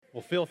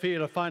Well, feel free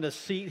to find a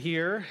seat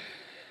here,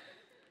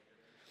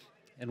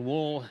 and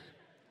we'll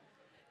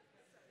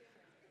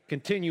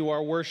continue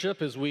our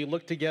worship as we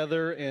look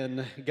together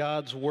in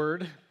God's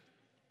Word,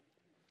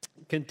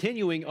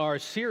 continuing our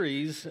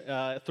series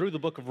through the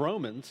book of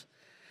Romans.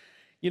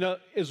 You know,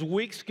 as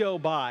weeks go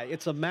by,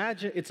 it's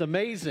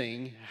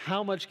amazing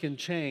how much can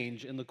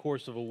change in the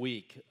course of a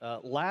week.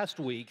 Last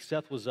week,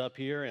 Seth was up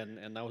here,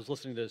 and I was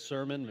listening to his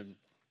sermon, and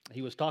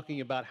he was talking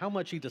about how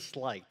much he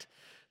disliked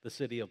the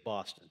city of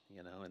Boston,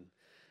 and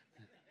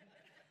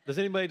does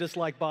anybody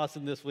dislike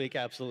Boston this week?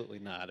 Absolutely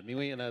not. I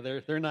mean,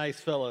 they're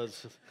nice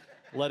fellows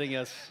letting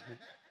us,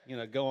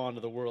 go on to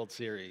the World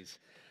Series.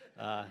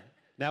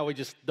 Now we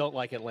just don't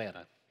like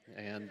Atlanta.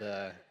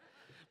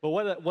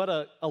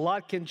 But a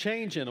lot can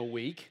change in a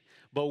week,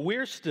 but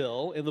we're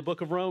still in the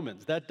book of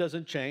Romans. That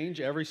doesn't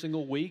change. Every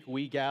single week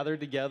we gather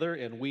together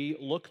and we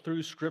look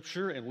through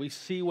Scripture and we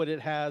see what it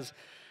has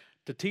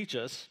to teach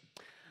us.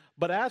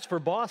 But as for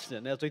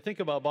Boston, as we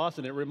think about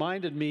Boston, it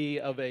reminded me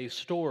of a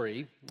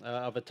story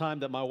of a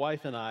time that my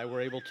wife and I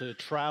were able to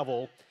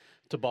travel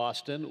to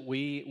Boston.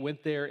 We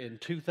went there in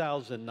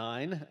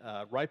 2009,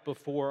 right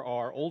before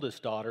our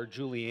oldest daughter,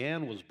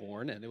 Julianne, was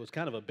born, and it was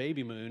kind of a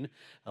baby moon,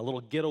 a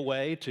little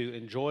getaway to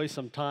enjoy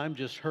some time,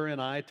 just her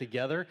and I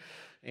together,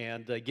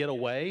 and get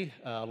away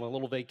on a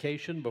little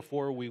vacation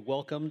before we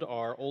welcomed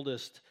our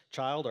oldest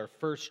child, our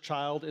first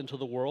child, into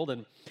the world.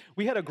 And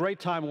we had a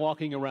great time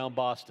walking around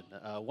Boston.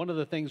 One of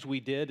the things we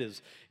did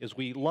is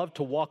we love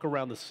to walk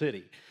around the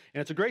city. And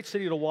it's a great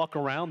city to walk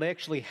around. They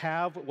actually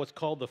have what's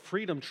called the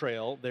Freedom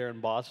Trail there in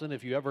Boston.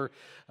 If you ever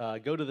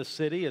go to the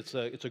city, it's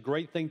a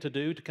great thing to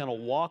do, to kind of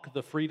walk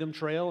the Freedom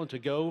Trail and to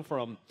go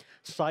from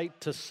site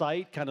to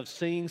site, kind of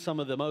seeing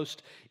some of the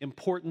most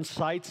important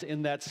sites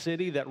in that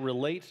city that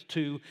relate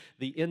to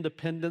the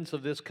independence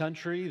of this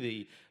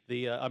country,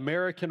 the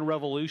American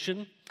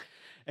Revolution.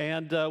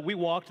 And we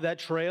walked that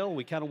trail.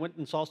 We kind of went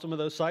and saw some of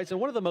those sites. And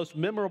one of the most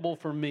memorable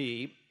for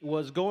me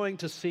was going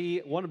to see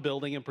one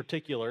building in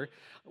particular.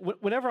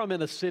 Whenever I'm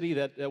in a city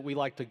that we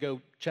like to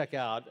go check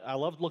out, I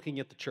love looking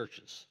at the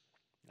churches.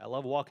 I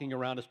love walking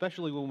around,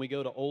 especially when we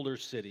go to older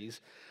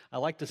cities. I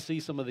like to see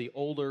some of the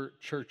older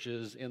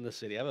churches in the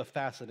city. I have a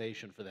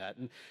fascination for that.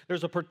 And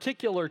there's a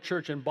particular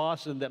church in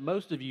Boston that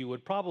most of you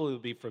would probably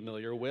be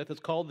familiar with. It's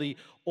called the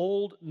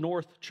Old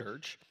North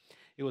Church.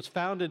 It was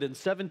founded in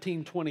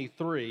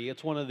 1723.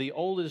 It's one of the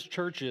oldest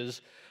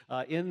churches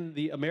in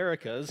the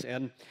Americas.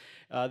 And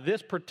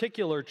this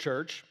particular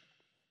church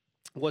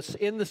was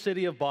in the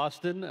city of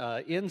Boston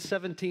in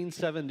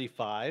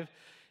 1775.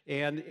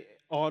 And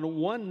on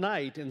one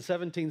night in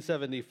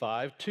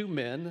 1775, two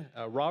men,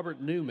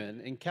 Robert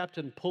Newman and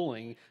Captain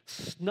Pulling,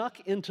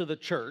 snuck into the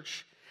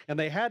church. And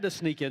they had to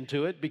sneak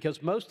into it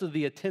because most of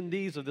the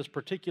attendees of this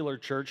particular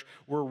church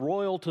were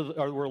loyal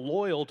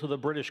to the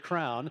British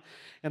Crown.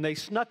 And they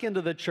snuck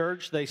into the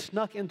church, they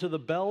snuck into the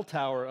bell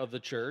tower of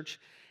the church,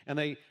 and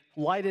they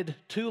lighted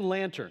two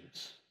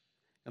lanterns.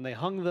 And they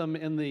hung them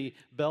in the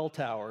bell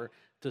tower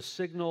to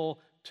signal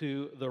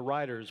to the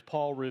riders,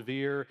 Paul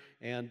Revere,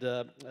 and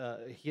I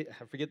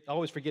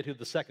always forget who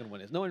the second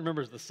one is. No one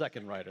remembers the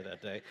second rider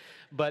that day.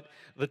 But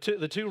the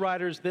two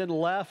riders then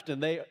left,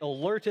 and they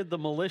alerted the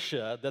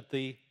militia that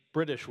the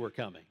British were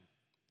coming.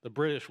 The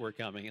British were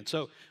coming. And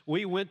so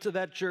we went to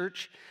that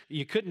church.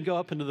 You couldn't go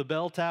up into the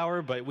bell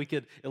tower, but we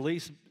could at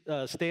least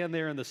stand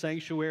there in the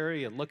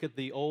sanctuary and look at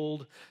the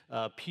old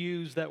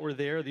pews that were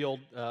there, the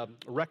old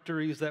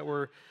rectories that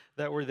were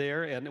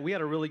there, and we had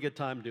a really good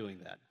time doing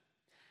that.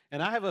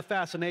 And I have a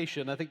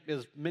fascination, I think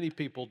as many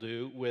people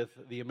do, with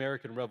the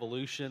American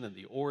Revolution and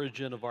the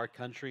origin of our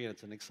country, and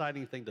it's an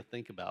exciting thing to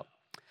think about.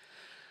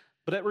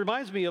 But it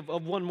reminds me of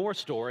one more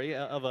story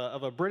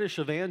of a British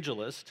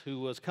evangelist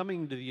who was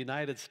coming to the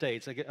United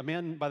States, a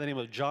man by the name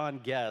of John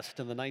Guest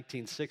in the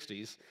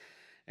 1960s.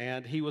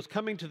 And he was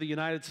coming to the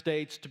United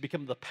States to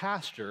become the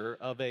pastor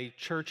of a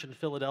church in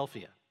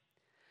Philadelphia.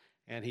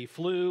 And he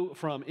flew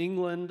from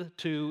England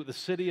to the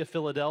city of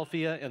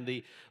Philadelphia, and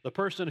the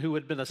person who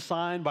had been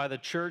assigned by the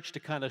church to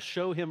kind of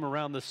show him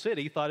around the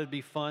city thought it'd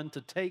be fun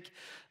to take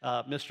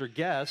Mr.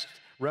 Guest,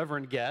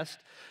 Reverend Guest,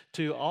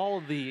 to all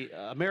of the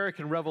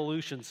American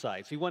Revolution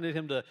sites. He wanted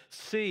him to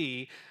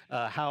see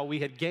how we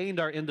had gained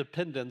our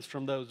independence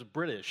from those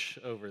British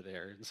over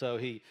there. And so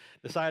he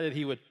decided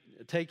he would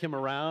take him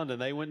around, and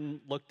they went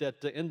and looked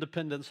at the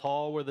Independence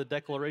Hall where the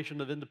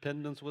Declaration of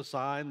Independence was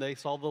signed. They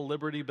saw the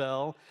Liberty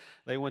Bell.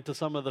 They went to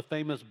some of the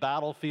famous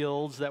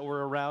battlefields that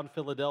were around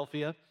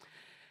Philadelphia.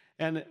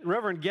 And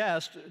Reverend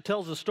Guest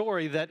tells a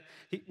story that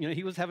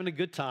he was having a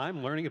good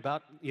time learning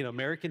about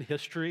American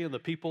history and the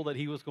people that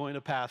he was going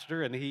to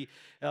pastor. And he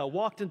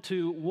walked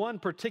into one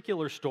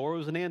particular store. It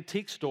was an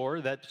antique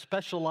store that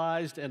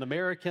specialized in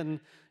American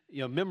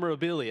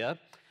memorabilia.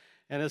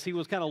 And as he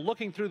was kind of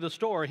looking through the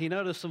store, he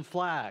noticed some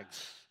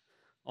flags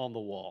on the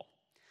wall.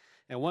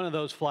 And one of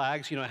those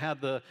flags,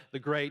 had the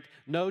great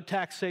 "No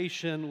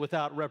taxation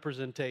without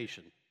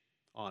representation"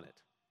 on it.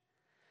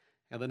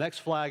 And the next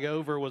flag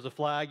over was a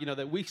flag,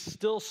 that we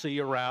still see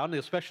around,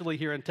 especially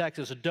here in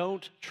Texas: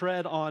 "Don't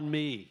tread on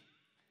me."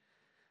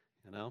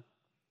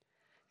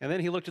 And then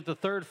he looked at the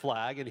third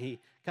flag and he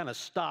kind of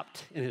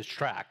stopped in his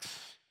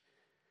tracks.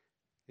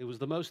 It was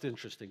the most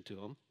interesting to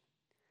him.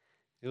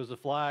 It was a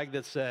flag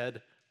that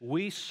said,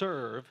 "We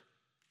serve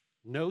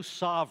no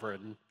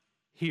sovereign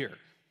here."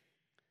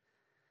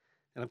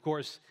 And of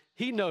course,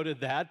 he noted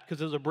that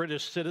because as a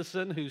British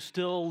citizen who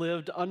still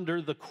lived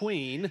under the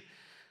Queen,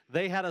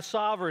 they had a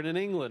sovereign in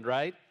England,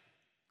 right?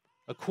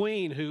 A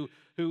queen who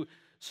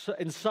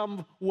in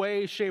some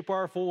way, shape,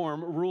 or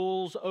form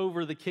rules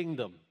over the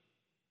kingdom.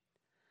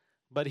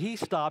 But he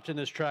stopped in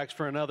his tracks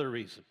for another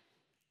reason.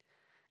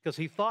 Because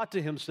he thought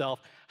to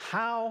himself,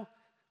 how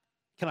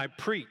can I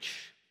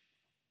preach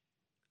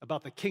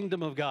about the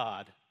kingdom of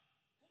God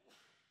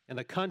in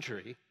a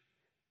country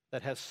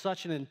that has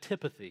such an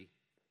antipathy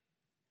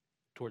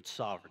towards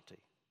sovereignty?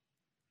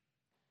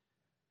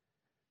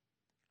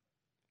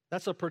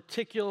 That's a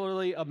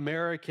particularly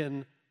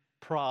American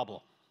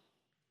problem,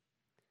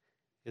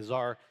 is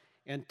our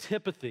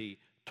antipathy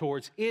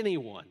towards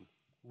anyone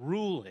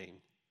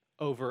ruling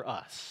over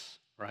us,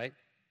 right?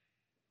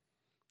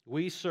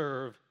 We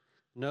serve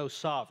no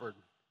sovereign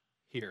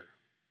here.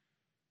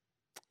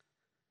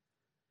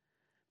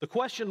 The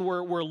question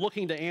we're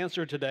looking to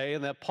answer today,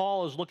 and that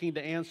Paul is looking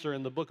to answer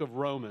in the book of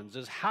Romans,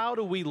 is how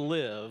do we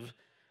live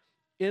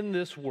in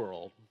this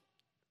world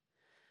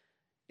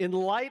in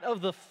light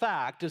of the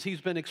fact, as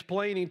he's been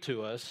explaining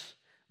to us,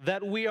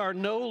 that we are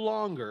no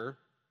longer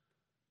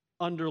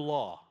under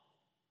law?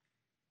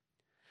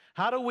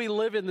 How do we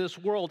live in this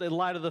world in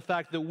light of the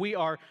fact that we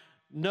are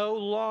no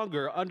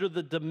longer under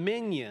the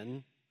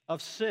dominion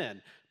of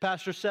sin?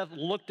 Pastor Seth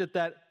looked at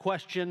that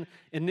question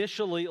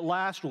initially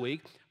last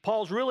week.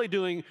 Paul's really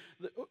doing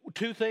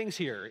two things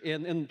here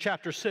in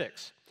chapter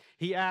 6.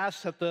 He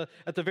asks at the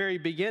very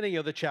beginning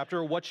of the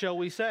chapter, what shall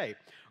we say?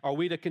 Are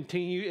we to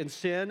continue in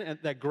sin and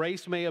that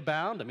grace may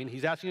abound? I mean,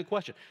 he's asking a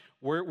question.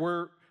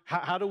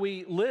 How do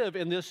we live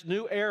in this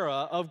new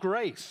era of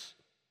grace?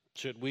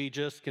 Should we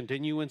just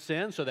continue in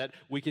sin so that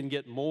we can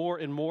get more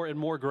and more and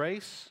more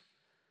grace?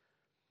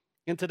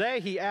 And today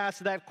he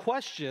asks that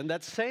question,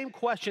 that same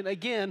question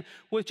again,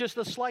 with just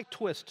a slight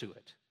twist to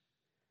it.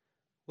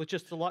 With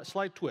just a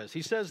slight twist.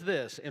 He says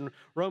this in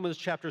Romans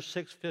chapter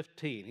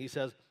 6:15. He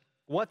says,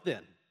 "What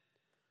then?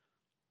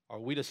 Are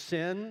we to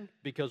sin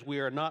because we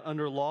are not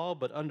under law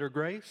but under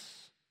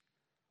grace?"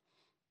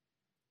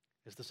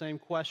 It's the same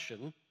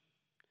question.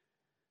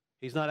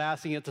 He's not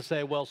asking it to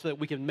say, well, so that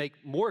we can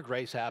make more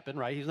grace happen,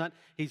 right?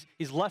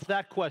 He's left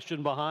that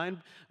question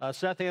behind.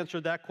 Seth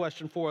answered that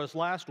question for us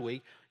last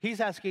week. He's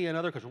asking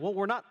another question. Well,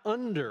 we're not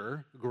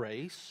under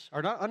grace,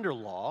 or not under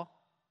law.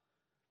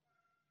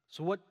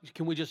 So what,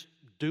 can we just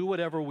do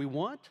whatever we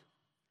want?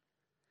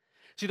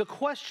 See, the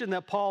question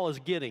that Paul is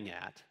getting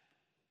at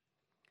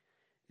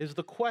is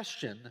the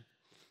question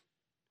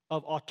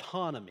of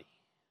autonomy.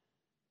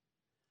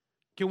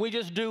 Can we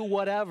just do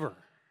whatever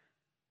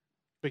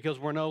because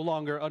we're no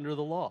longer under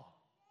the law?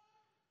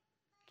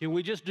 Can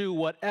we just do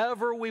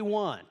whatever we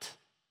want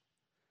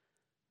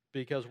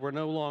because we're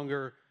no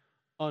longer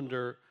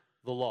under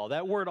the law?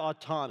 That word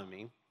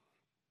autonomy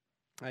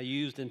I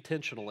used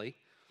intentionally.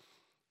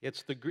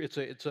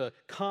 It's a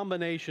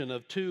combination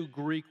of two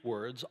Greek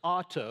words,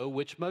 auto,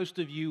 which most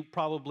of you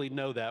probably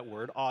know that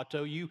word,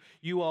 auto.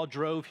 You all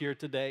drove here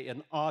today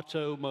in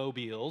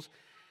automobiles.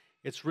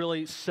 It's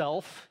really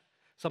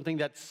something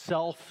that's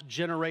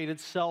self-generated,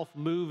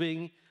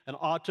 self-moving. An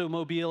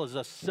automobile is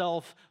a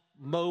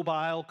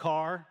self-mobile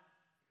car.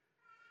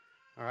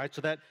 All right,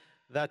 so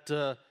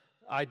that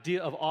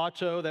idea of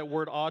auto, that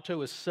word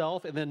auto is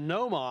self, and then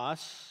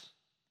nomos,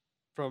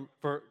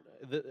 for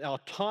the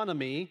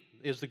autonomy,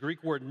 is the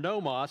Greek word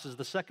nomos, is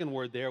the second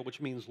word there, which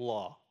means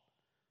law.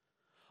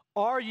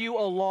 Are you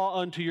a law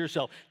unto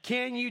yourself?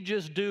 Can you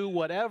just do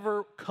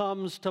whatever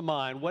comes to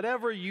mind,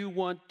 whatever you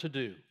want to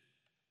do?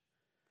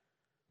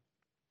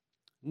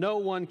 No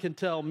one can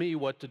tell me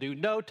what to do.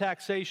 No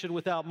taxation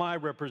without my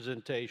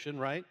representation,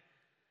 right?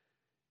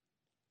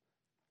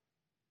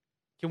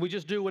 Can we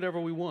just do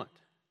whatever we want?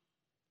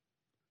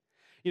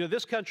 You know,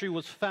 this country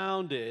was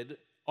founded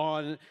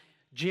on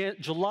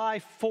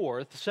July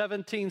 4th,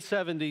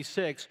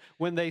 1776,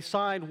 when they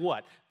signed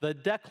what? The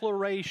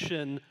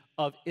Declaration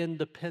of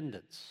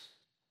Independence.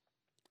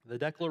 The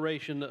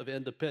Declaration of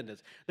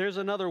Independence. There's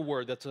another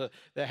word that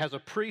has a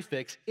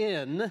prefix,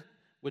 in,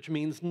 which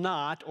means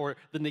not, or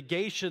the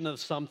negation of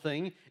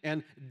something,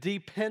 and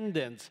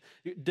dependent,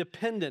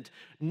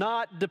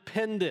 not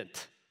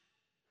dependent.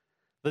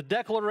 The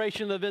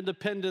Declaration of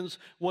Independence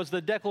was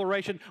the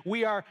declaration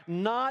we are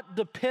not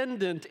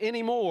dependent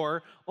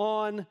anymore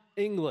on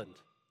England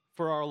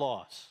for our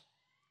laws.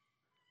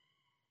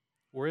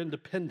 We're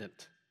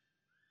independent.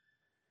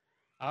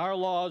 Our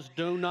laws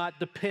do not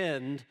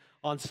depend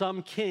on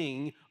some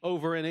king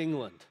over in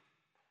England.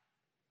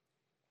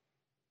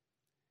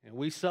 And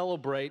we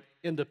celebrate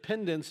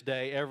Independence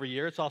Day every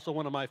year. It's also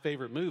one of my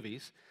favorite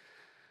movies.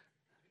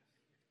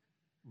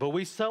 But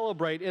we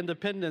celebrate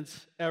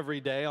independence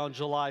every day on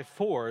July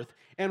 4th,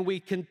 and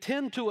we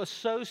tend to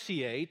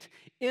associate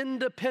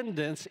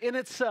independence in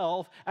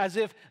itself as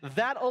if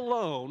that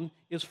alone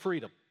is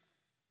freedom.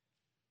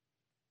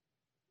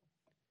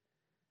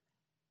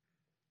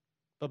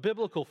 But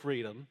biblical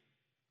freedom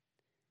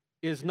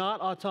is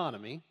not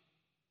autonomy,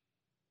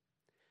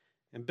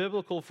 and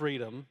biblical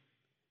freedom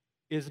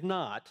is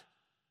not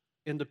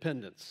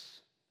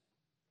independence.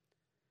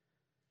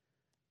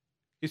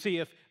 You see,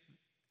 if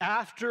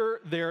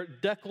after their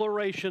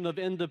declaration of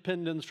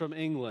independence from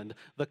England,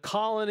 the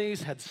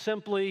colonies had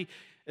simply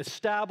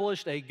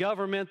established a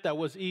government that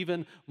was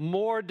even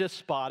more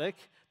despotic,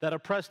 that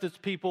oppressed its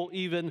people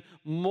even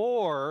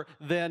more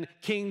than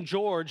King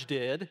George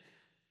did,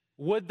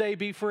 would they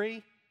be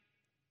free?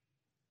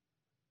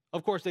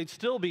 Of course, they'd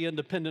still be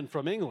independent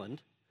from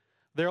England.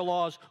 Their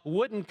laws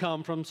wouldn't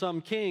come from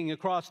some king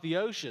across the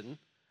ocean,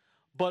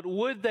 but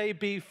would they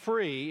be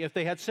free if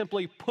they had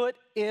simply put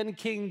in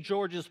King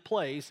George's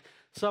place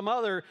some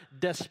other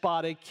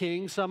despotic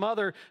king, some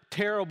other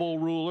terrible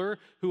ruler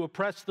who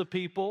oppressed the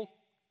people?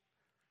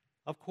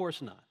 Of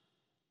course not.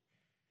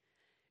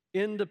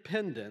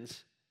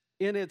 Independence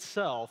in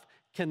itself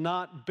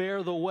cannot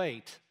bear the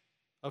weight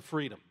of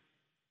freedom.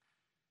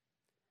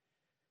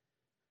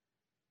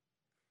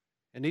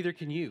 And neither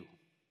can you.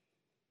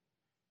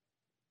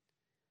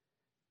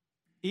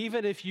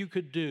 Even if you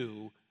could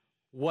do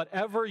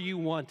whatever you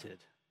wanted,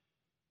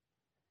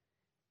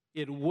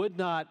 it would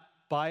not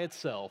by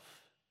itself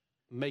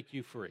make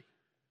you free.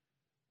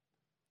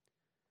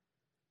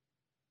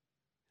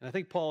 And I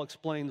think Paul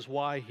explains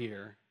why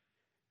here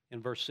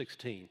in verse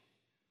 16.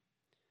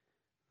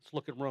 Let's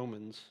look at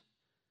Romans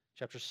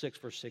chapter 6,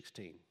 verse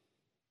 16.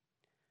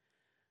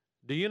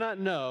 Do you not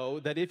know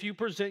that if you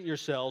present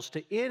yourselves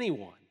to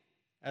anyone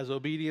as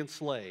obedient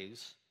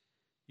slaves,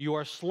 you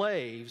are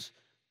slaves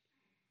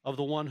of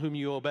the one whom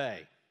you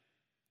obey,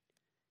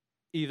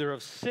 either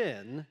of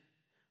sin,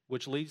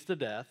 which leads to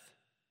death,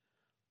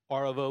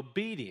 or of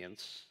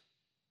obedience,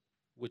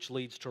 which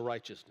leads to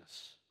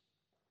righteousness?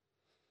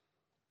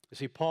 You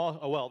see,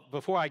 Paul,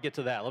 before I get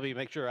to that, let me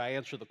make sure I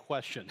answer the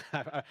question.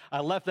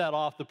 I left that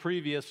off the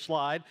previous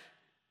slide.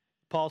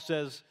 Paul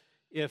says,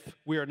 if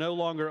we are no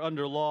longer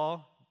under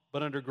law,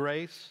 but under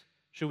grace,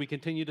 should we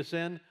continue to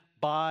sin?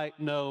 By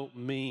no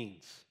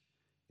means.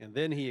 And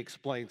then he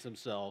explains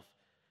himself,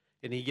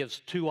 and he gives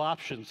two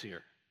options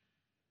here.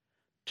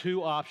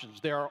 Two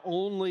options. There are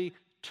only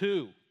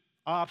two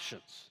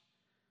options.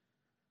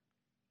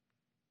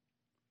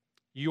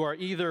 You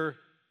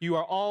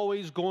are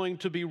always going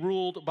to be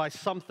ruled by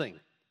something.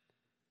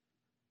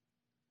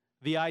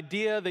 The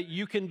idea that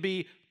you can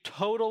be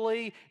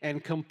totally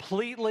and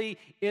completely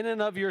in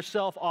and of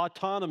yourself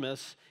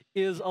autonomous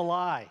is a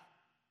lie.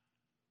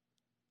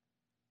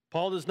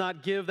 Paul does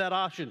not give that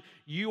option.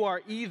 You are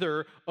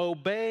either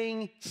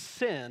obeying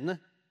sin,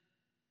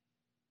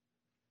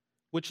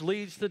 which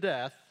leads to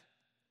death,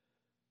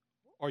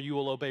 or you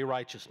will obey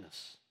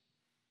righteousness.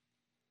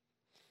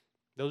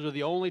 Those are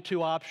the only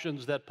two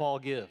options that Paul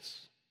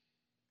gives.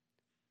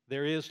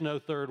 There is no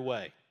third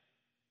way.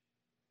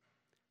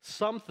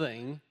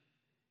 Something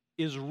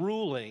is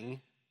ruling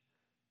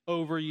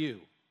over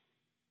you.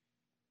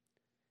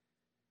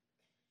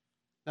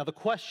 Now, the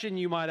question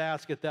you might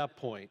ask at that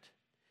point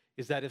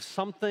is that if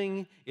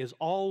something is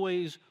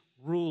always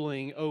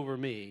ruling over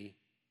me,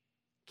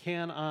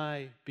 can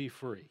I be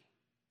free?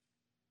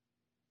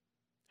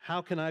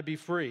 How can I be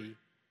free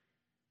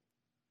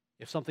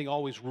if something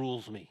always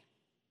rules me?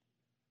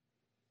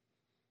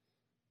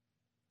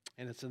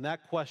 And it's in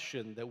that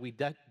question that we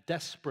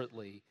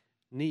desperately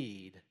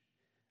need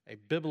a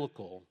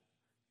biblical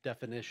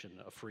definition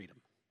of freedom.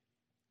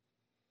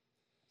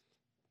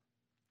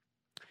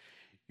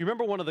 You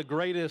remember one of the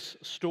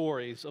greatest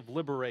stories of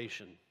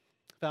liberation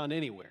found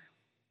anywhere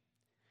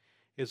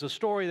is a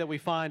story that we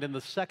find in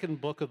the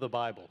second book of the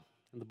Bible,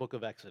 in the book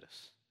of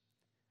Exodus.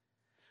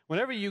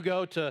 Whenever you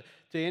go to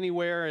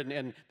anywhere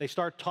and they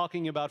start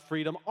talking about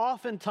freedom,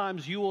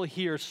 oftentimes you will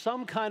hear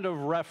some kind of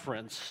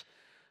reference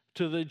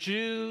to the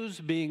Jews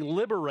being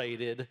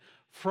liberated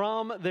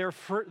from their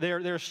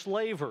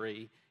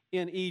slavery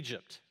in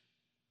Egypt.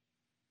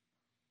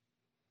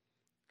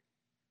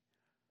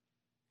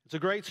 It's a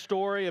great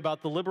story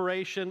about the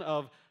liberation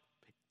of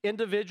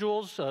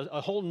individuals,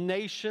 a whole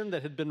nation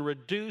that had been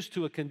reduced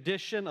to a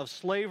condition of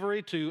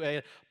slavery to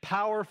a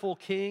powerful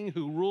king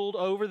who ruled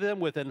over them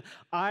with an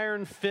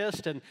iron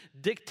fist and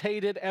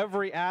dictated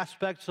every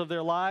aspect of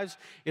their lives.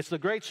 It's the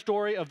great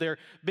story of their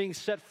being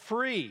set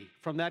free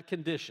from that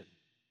condition.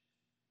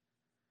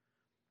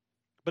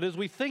 But as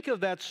we think of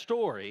that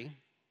story,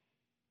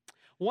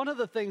 one of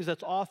the things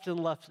that's often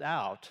left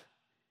out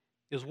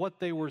is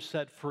what they were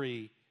set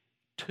free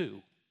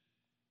to.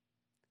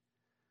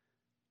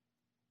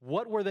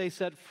 What were they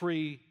set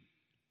free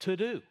to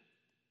do?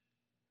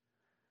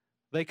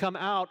 They come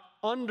out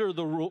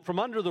from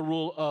under the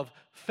rule of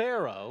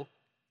Pharaoh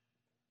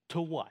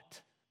to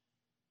what?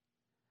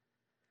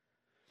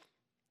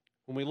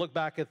 When we look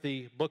back at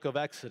the book of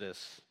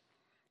Exodus,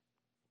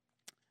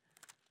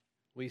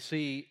 we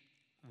see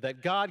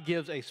that God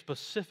gives a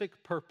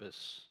specific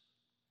purpose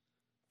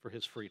for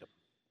his freedom.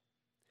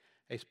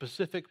 A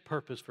specific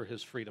purpose for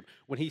his freedom.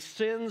 When he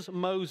sends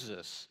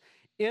Moses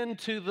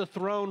into the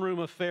throne room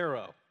of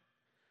Pharaoh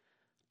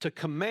to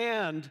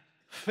command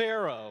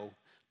Pharaoh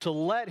to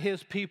let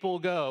his people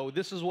go,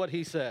 this is what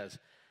he says.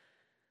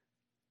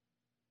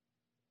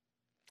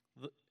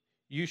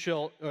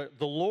 The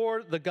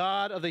Lord, the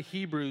God of the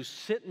Hebrews,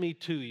 sent me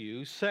to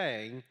you,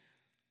 saying,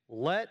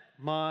 let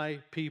my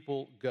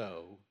people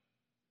go,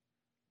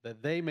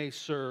 that they may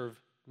serve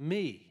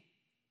me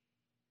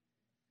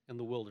in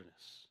the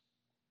wilderness.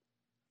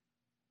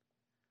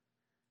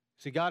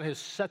 See, God has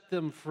set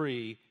them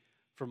free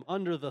from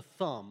under the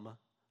thumb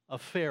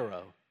of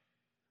Pharaoh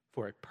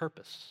for a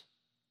purpose,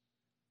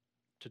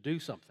 to do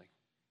something.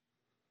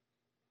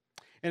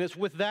 And it's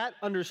with that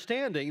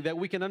understanding that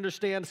we can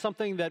understand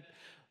something that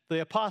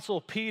the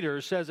Apostle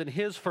Peter says in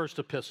his first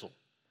epistle.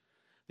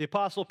 The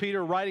Apostle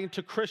Peter, writing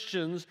to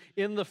Christians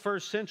in the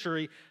first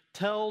century,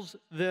 tells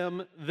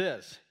them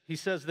this. He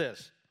says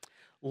this,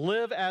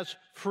 live as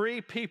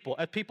free people,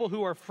 as people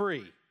who are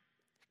free,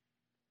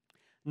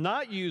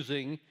 not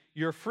using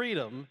your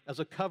freedom as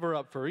a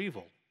cover-up for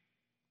evil,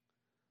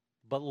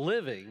 but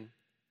living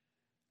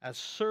as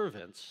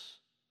servants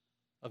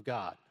of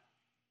God.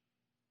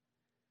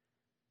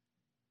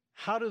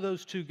 How do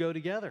those two go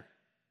together?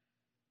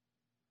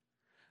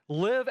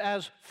 Live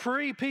as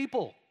free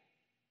people.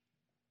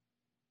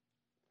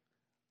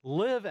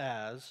 Live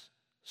as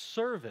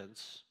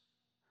servants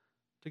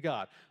to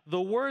God.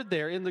 The word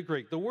there in the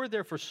Greek, the word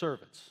there for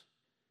servants,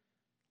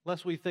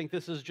 lest we think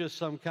this is just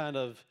some kind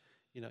of,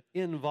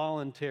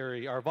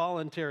 involuntary or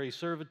voluntary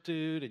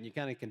servitude and you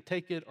kind of can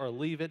take it or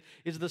leave it,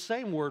 is the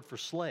same word for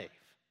slave.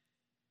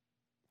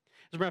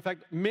 As a matter of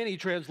fact, many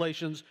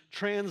translations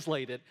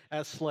translate it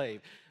as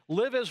slave.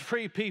 Live as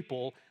free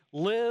people,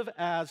 live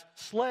as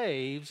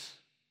slaves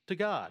to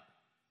God.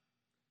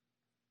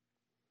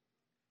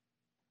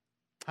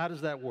 How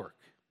does that work?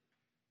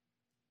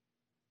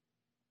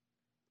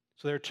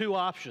 So there are two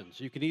options.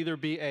 You can either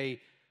be a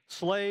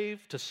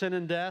slave to sin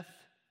and death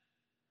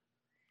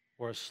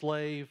or a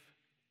slave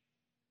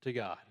to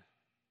God.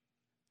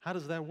 How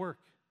does that work?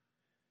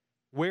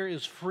 Where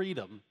is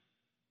freedom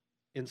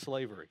in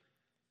slavery?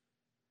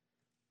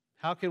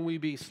 How can we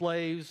be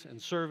slaves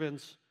and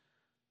servants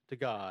to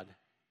God,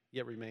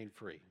 yet remain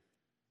free?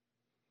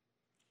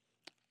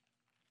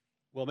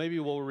 Well, maybe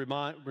we'll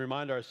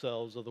remind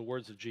ourselves of the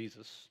words of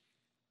Jesus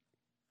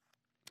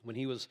when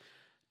he was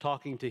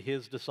talking to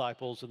his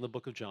disciples in the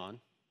book of John,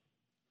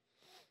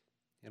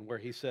 and where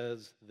he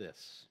says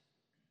this.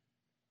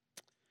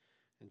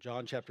 In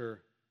John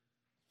chapter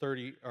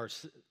 8,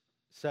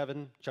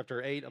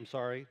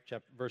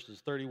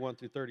 verses 31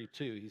 through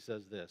 32, he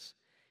says this,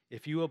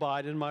 if you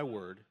abide in my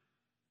word,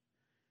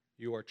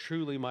 you are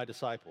truly my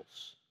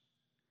disciples.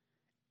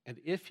 And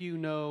if you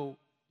know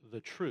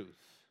the truth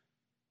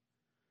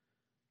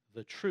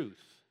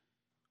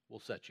will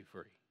set you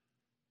free.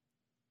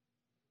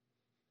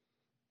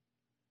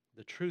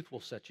 The truth will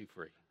set you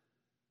free.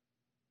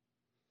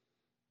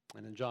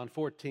 And in John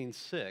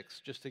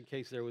 14:6, just in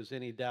case there was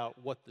any doubt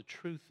what the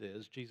truth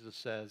is, Jesus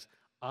says,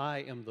 I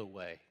am the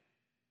way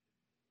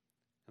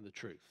and the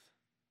truth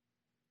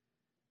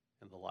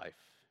and the life.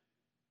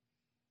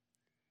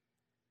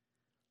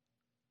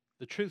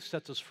 The truth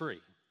sets us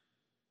free.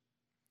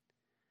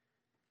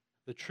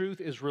 The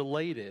truth is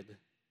related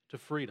to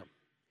freedom.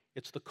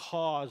 It's the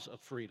cause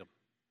of freedom.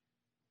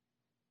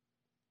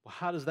 Well,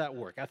 how does that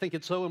work? I think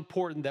it's so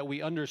important that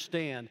we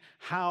understand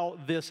how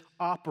this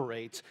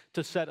operates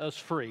to set us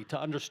free, to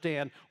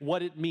understand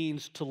what it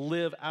means to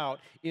live out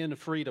in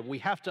freedom. We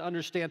have to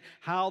understand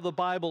how the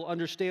Bible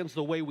understands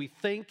the way we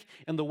think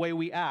and the way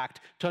we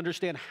act, to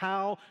understand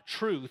how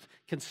truth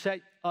can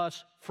set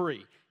us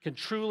free, can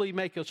truly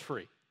make us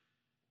free.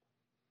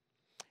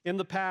 In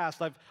the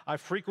past,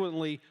 I've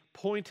frequently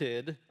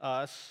pointed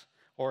us,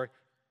 or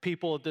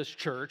people at this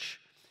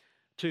church,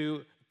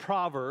 to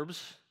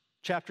Proverbs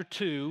chapter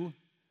 2,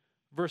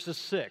 verses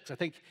 6. I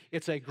think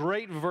it's a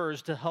great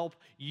verse to help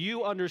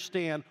you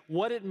understand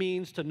what it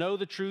means to know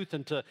the truth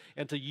and to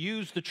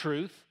use the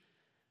truth.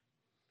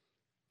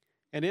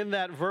 And in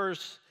that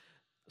verse,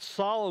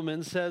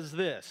 Solomon says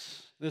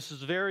this. This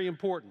is very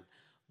important.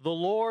 The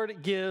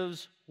Lord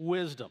gives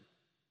wisdom.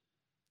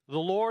 The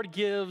Lord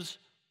gives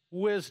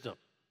wisdom.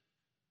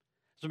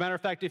 As a matter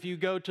of fact, if you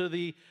go to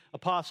the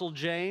Apostle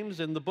James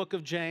in the book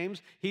of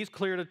James, he's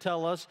clear to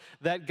tell us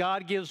that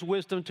God gives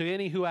wisdom to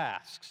any who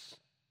asks.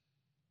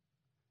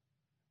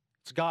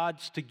 It's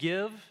God's to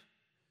give,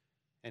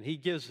 and he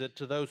gives it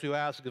to those who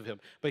ask of him.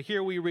 But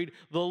here we read,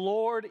 the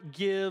Lord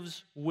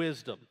gives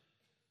wisdom,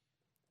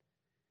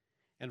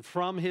 and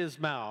from his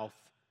mouth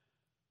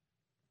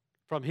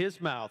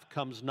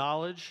comes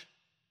knowledge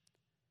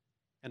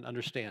and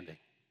understanding.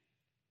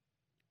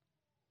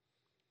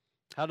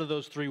 How do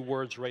those three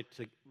words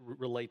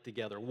relate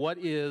together? What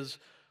is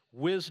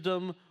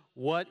wisdom?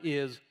 What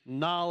is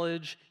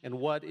knowledge? And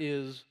what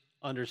is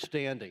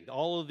understanding?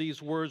 All of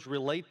these words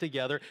relate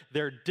together.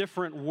 They're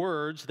different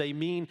words. They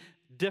mean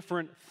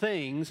different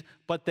things,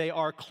 but they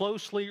are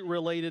closely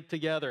related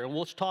together. And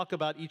let's talk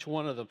about each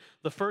one of them.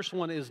 The first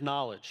one is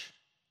knowledge.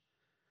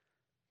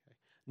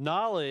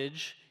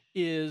 Knowledge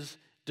is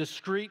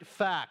discrete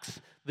facts,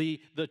 the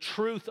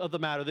truth of the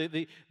matter,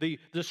 the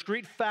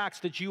discrete facts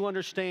that you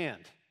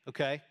understand.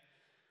 okay?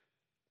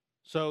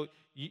 So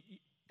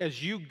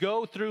as you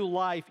go through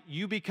life,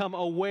 you become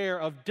aware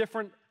of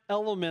different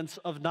elements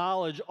of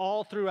knowledge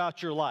all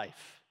throughout your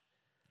life.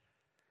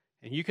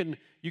 And you can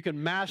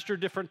master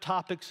different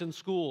topics in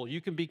school.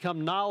 You can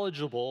become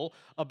knowledgeable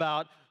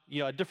about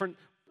a different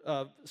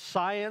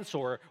science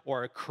or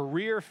a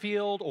career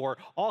field or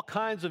all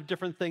kinds of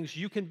different things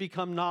you can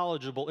become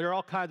knowledgeable. There are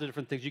all kinds of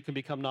different things you can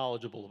become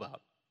knowledgeable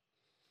about.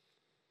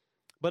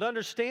 But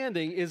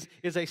understanding is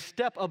a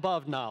step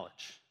above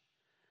knowledge.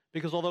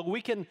 Because although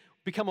we can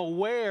become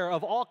aware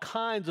of all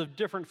kinds of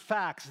different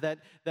facts that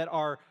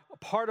are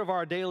part of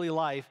our daily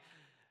life,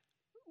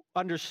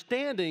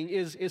 understanding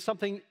is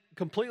something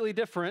completely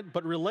different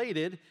but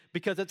related,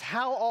 because it's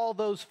how all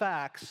those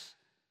facts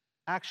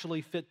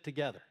actually fit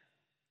together,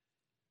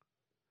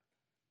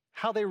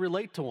 how they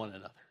relate to one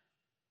another.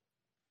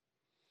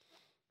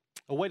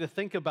 A way to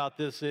think about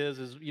this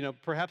is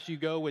perhaps you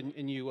go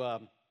and you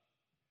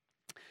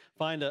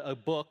find a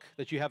book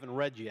that you haven't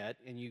read yet,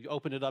 and you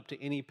open it up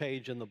to any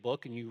page in the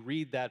book, and you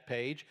read that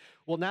page.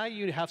 Well, now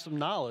you have some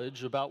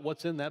knowledge about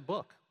what's in that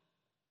book.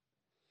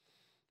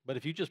 But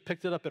if you just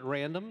picked it up at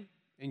random,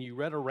 and you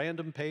read a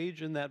random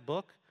page in that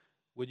book,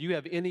 would you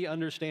have any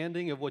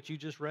understanding of what you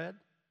just read?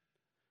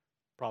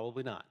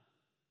 Probably not.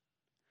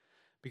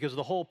 Because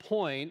the whole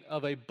point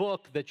of a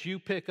book that you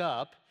pick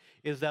up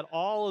is that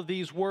all of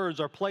these words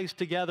are placed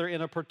together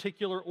in a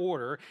particular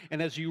order,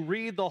 and as you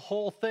read the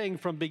whole thing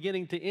from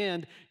beginning to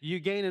end,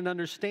 you gain an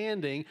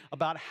understanding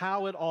about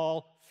how it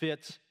all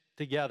fits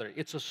together.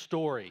 It's a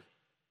story.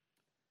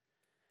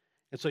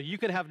 And so you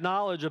can have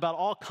knowledge about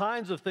all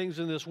kinds of things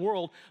in this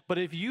world, but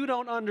if you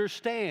don't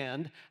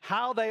understand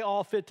how they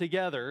all fit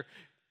together,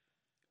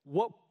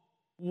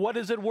 what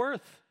is it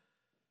worth?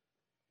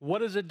 What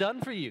has it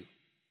done for you?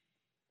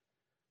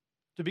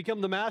 To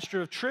become the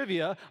master of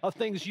trivia of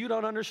things you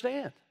don't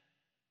understand.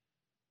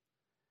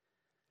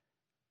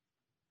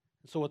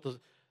 So what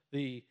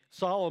the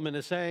Solomon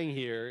is saying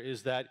here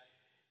is that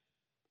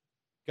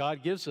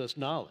God gives us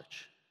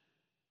knowledge.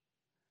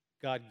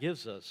 God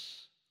gives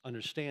us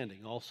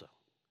understanding also.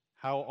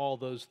 How all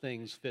those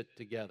things fit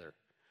together.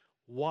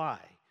 Why?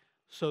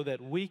 So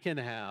that we can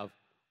have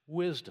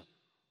wisdom.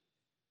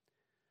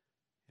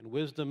 And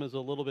wisdom is a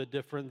little bit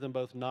different than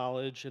both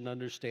knowledge and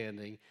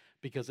understanding,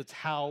 because it's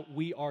how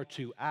we are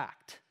to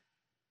act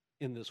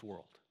in this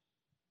world.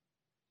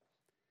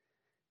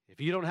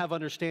 If you don't have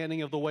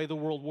understanding of the way the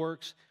world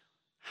works,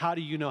 how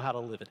do you know how to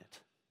live in it?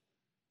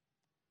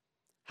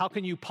 How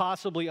can you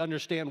possibly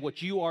understand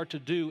what you are to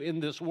do in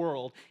this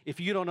world if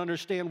you don't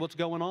understand what's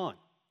going on?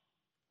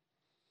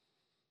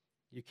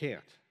 You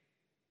can't.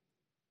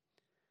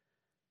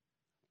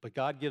 But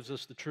God gives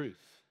us the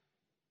truth.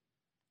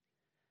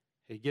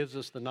 He gives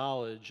us the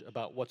knowledge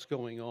about what's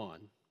going on.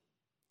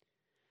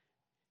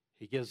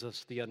 He gives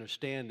us the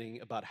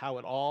understanding about how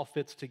it all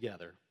fits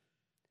together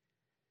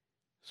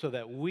so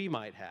that we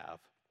might have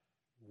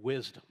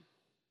wisdom.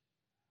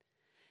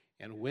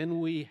 And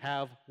when we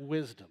have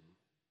wisdom,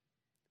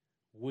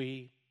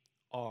 we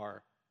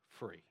are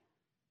free.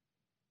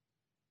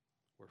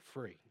 We're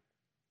free.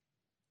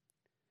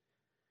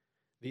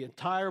 The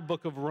entire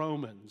book of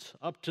Romans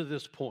up to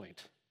this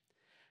point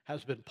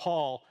has been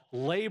Paul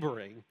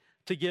laboring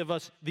to give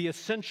us the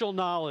essential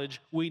knowledge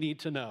we need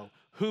to know.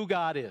 Who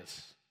God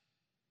is.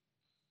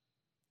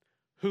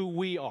 Who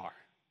we are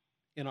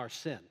in our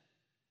sin.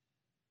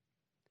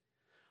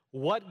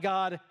 What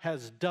God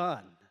has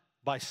done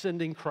by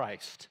sending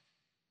Christ.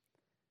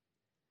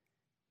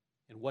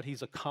 And what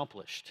he's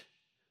accomplished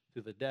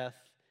through the death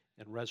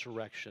and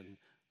resurrection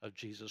of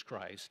Jesus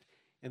Christ.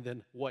 And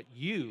then what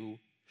you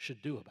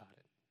should do about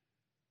it.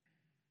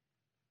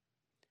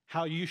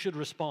 How you should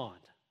respond.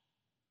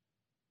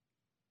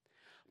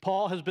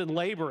 Paul has been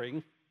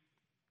laboring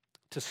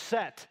to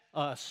set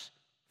us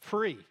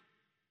free,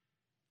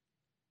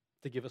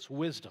 to give us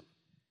wisdom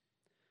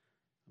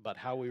about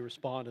how we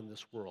respond in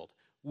this world.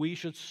 We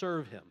should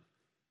serve him.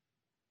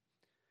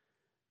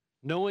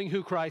 Knowing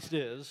who Christ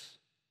is,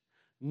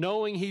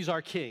 knowing he's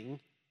our King,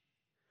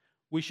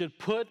 we should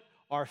put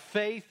our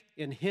faith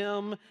in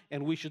him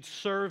and we should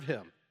serve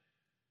him.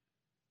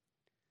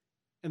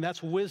 And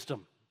that's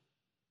wisdom.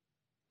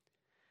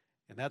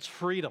 And that's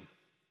freedom.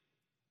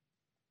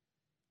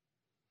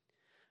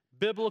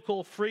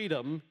 Biblical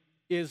freedom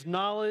is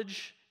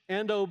knowledge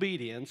and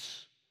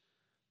obedience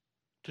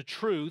to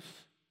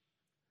truth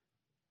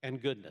and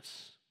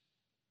goodness.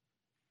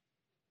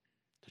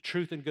 To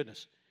truth and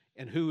goodness.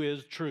 And who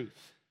is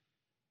truth?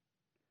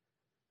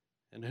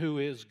 And who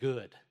is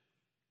good?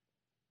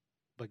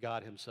 But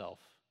God himself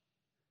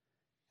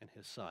and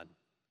his Son.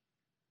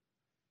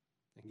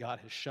 And God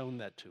has shown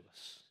that to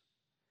us.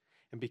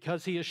 And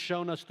because he has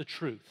shown us the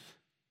truth,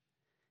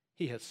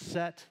 he has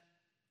set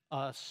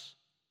us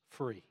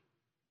free.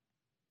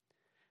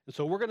 And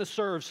so we're going to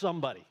serve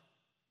somebody.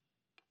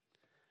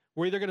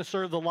 We're either going to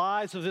serve the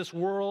lies of this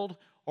world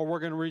or we're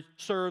going to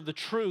serve the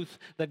truth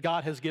that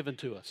God has given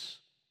to us.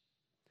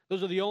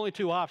 Those are the only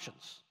two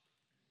options.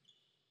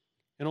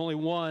 And only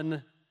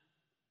one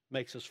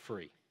makes us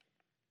free.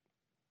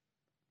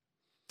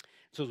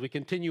 So as we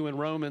continue in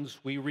Romans,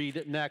 we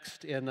read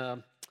next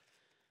in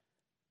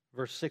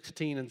verse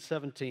 16 and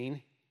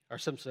 17, or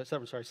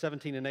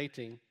 17 and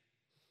 18,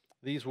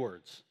 these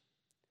words.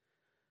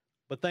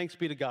 But thanks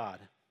be to God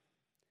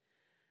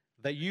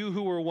that you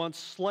who were once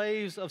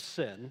slaves of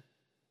sin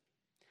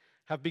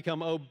have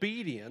become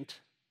obedient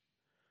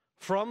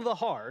from the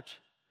heart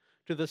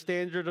to the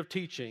standard of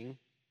teaching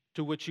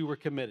to which you were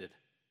committed.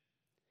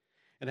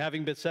 And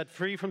having been set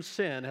free from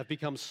sin, have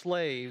become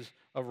slaves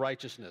of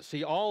righteousness.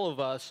 See, all of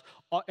us,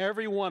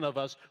 every one of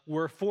us,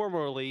 were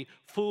formerly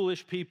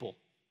foolish people.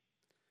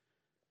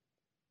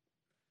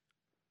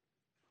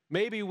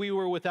 Maybe we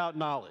were without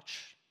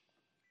knowledge.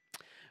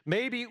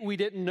 Maybe we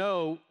didn't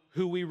know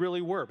who we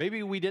really were.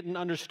 Maybe we didn't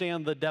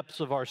understand the depths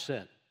of our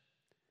sin.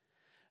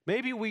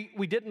 Maybe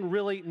we didn't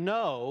really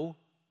know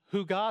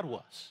who God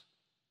was.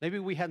 Maybe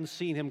we hadn't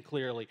seen him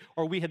clearly,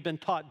 or we had been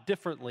taught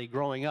differently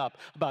growing up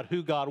about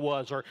who God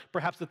was, or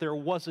perhaps that there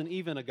wasn't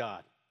even a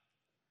God.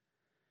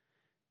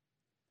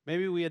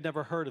 Maybe we had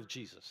never heard of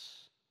Jesus.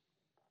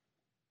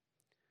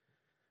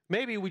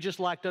 Maybe we just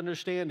lacked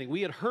understanding.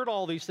 We had heard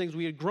all these things.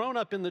 We had grown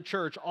up in the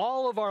church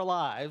all of our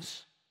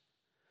lives,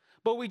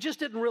 but we just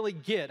didn't really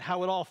get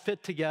how it all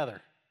fit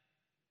together.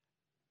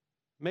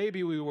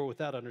 Maybe we were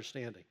without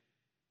understanding.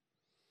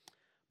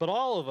 But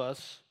all of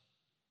us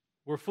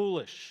were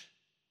foolish.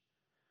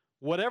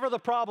 Whatever the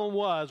problem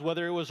was,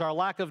 whether it was our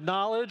lack of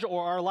knowledge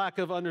or our lack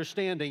of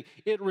understanding,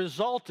 it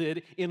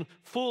resulted in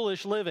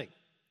foolish living.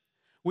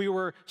 We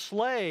were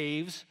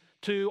slaves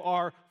to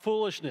our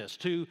foolishness,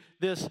 to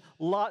the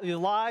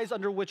lies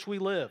under which we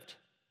lived.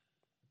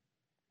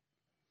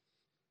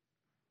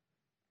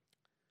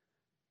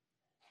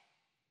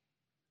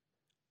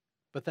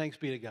 But thanks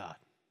be to God.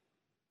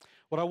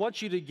 What I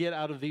want you to get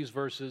out of these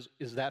verses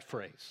is that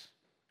phrase,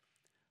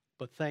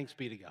 but thanks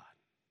be to God.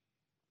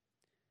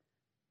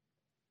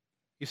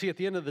 You see, at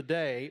the end of the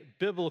day,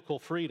 biblical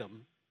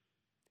freedom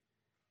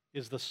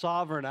is the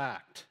sovereign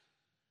act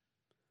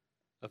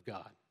of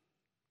God.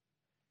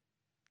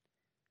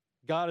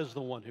 God is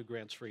the one who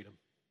grants freedom.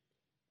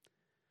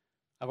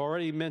 I've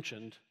already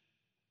mentioned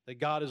that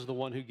God is the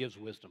one who gives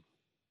wisdom.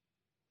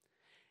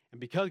 And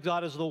because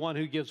God is the one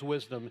who gives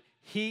wisdom,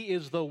 he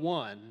is the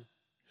one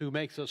who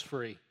makes us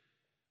free.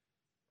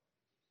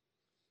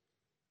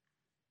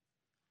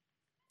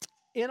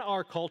 In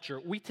our culture,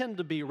 we tend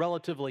to be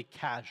relatively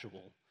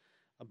casual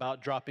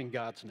about dropping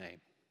God's name.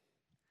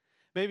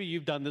 Maybe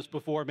you've done this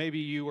before. Maybe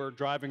you were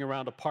driving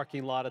around a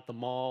parking lot at the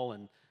mall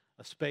and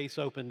a space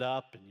opened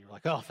up and you're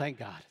like, oh, thank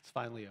God, it's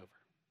finally over.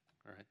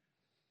 All right.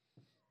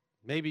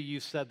 Maybe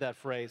you said that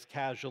phrase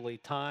casually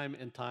time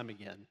and time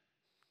again.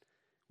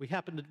 We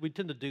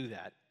tend to do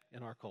that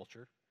in our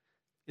culture.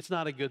 It's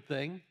not a good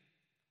thing.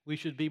 We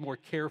should be more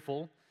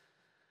careful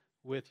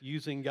with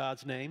using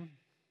God's name.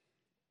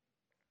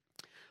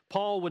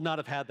 Paul would not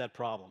have had that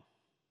problem.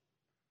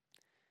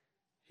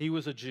 He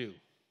was a Jew.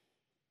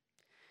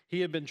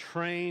 He had been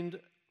trained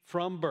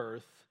from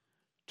birth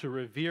to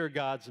revere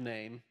God's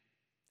name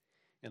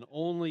and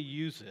only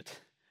use it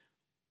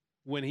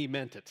when he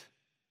meant it.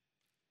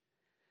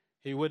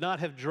 He would not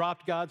have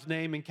dropped God's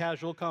name in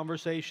casual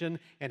conversation,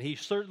 and he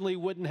certainly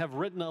wouldn't have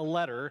written a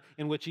letter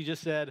in which he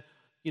just said,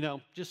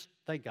 just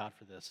thank God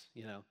for this,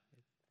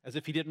 as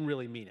if he didn't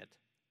really mean it.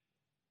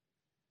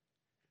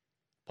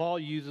 Paul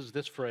uses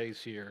this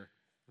phrase here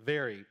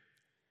very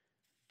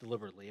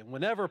deliberately. And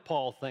whenever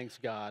Paul thanks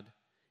God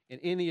in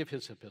any of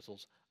his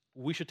epistles,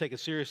 we should take it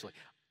seriously.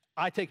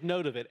 I take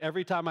note of it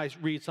every time I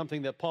read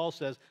something that Paul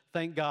says,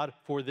 thank God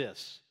for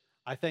this.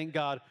 I thank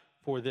God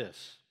for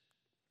this.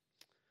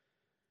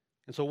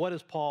 And so what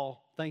is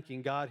Paul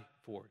thanking God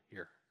for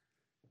here?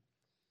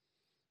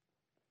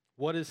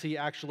 What is he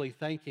actually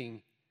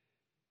thanking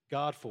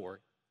God for?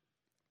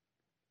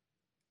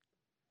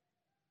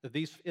 That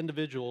these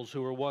individuals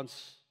who were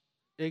once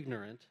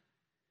ignorant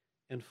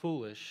and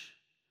foolish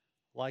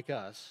like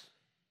us,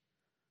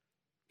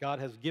 God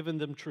has given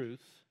them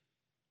truth,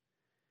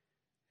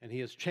 and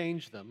he has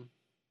changed them.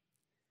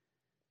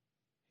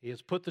 He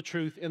has put the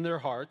truth in their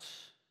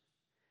hearts,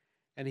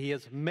 and he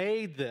has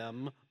made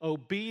them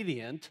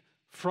obedient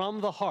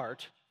from the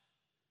heart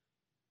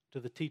to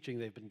the teaching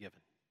they've been given.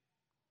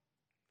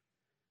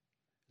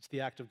 It's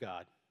the act of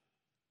God.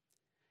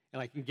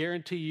 And I can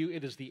guarantee you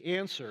it is the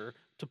answer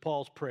to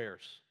Paul's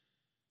prayers.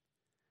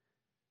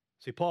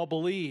 See, Paul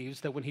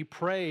believes that when he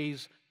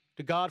prays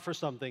to God for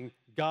something,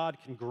 God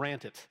can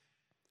grant it.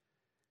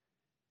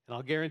 And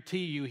I'll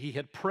guarantee you he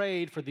had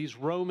prayed for these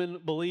Roman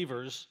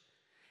believers,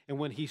 and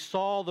when he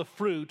saw the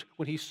fruit,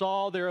 when he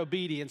saw their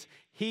obedience,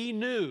 he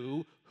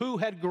knew who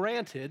had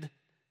granted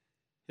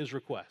his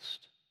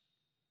request.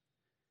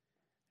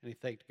 And he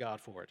thanked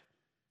God for it.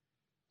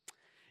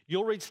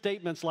 You'll read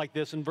statements like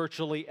this in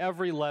virtually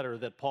every letter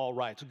that Paul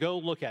writes. Go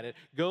look at it.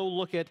 Go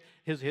look at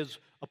his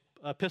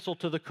epistle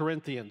to the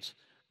Corinthians.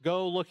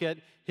 Go look at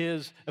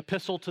his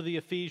epistle to the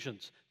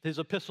Ephesians, his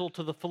epistle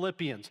to the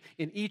Philippians.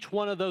 In each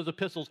one of those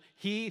epistles,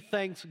 he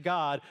thanks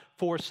God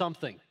for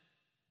something.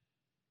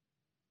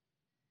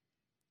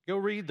 Go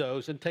read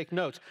those and take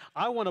notes.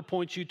 I want to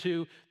point you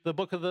to his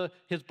book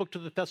to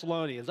the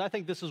Thessalonians. I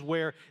think this is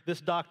where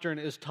this doctrine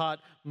is taught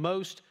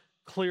most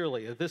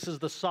clearly. This is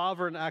the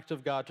sovereign act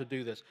of God to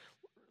do this.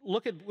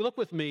 Look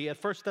with me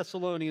at 1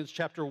 Thessalonians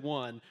chapter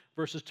 1,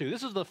 verses 2.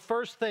 This is the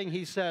first thing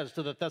he says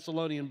to the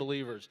Thessalonian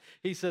believers.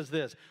 He says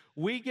this: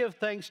 "We give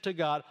thanks to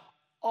God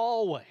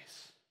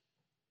always,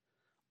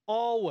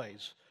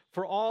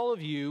 for all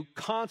of you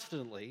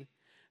constantly,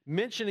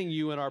 mentioning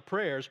you in our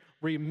prayers,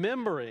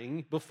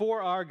 remembering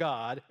before our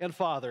God and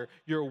Father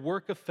your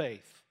work of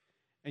faith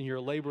and your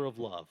labor of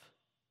love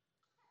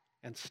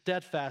and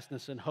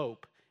steadfastness and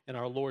hope in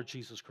our Lord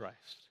Jesus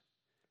Christ."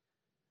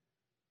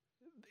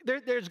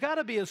 There's got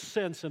to be a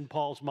sense in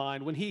Paul's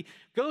mind when he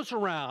goes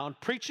around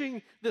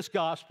preaching this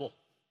gospel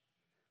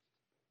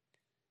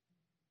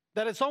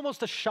that it's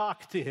almost a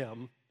shock to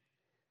him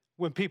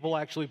when people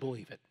actually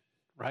believe it,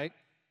 right?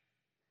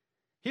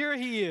 Here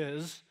he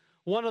is,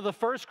 one of the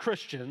first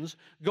Christians,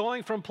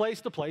 going from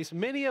place to place,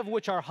 many of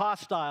which are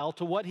hostile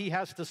to what he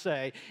has to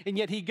say, and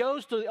yet he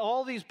goes to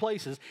all these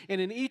places,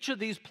 and in each of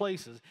these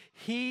places,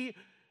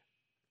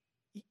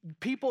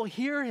 people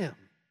hear him,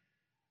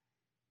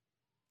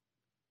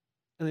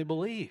 and they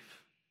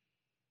believe.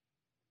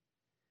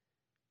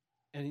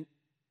 And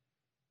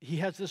he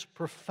has this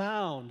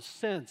profound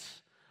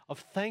sense of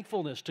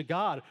thankfulness to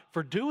God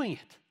for doing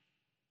it.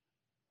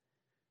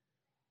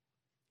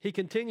 He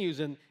continues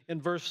in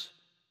verse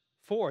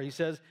 4, he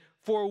says,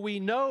 "For we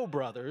know,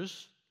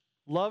 brothers,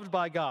 loved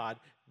by God,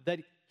 that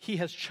he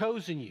has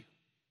chosen you."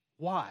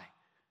 Why?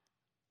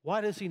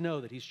 Why does he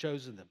know that he's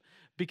chosen them?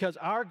 Because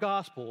our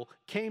gospel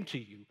came to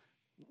you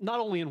not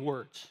only in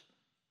words.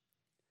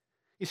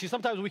 You see,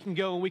 sometimes we can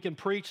go and we can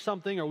preach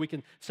something or we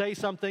can say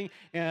something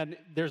and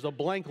there's a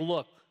blank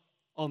look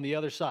on the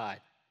other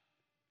side.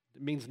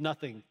 It means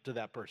nothing to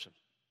that person.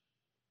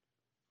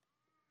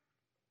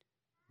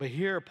 But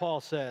here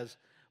Paul says,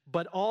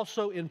 "But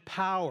also in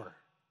power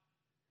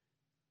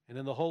and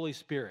in the Holy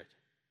Spirit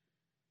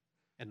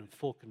and in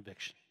full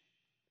conviction."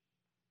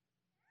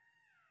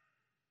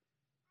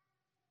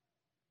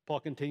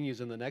 Paul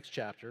continues in the next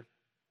chapter,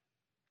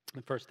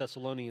 in 1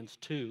 Thessalonians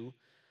 2,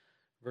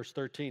 verse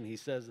 13. He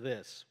says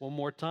this, one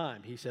more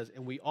time. He says,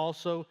 "And we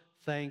also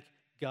thank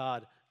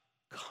God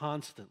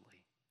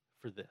constantly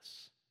for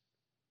this,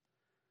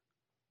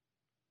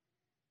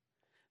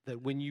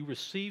 that when you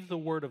received the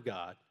word of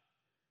God,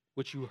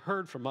 which you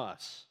heard from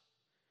us,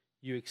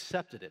 you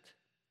accepted it,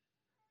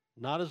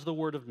 not as the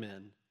word of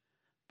men,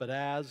 but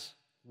as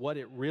what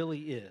it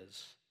really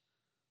is,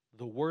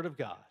 the word of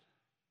God,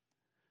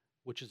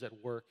 which is at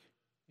work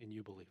in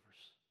you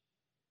believers."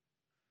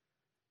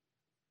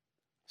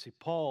 See,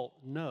 Paul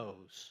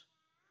knows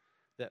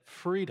that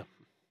freedom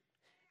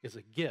is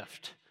a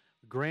gift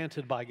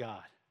granted by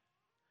God,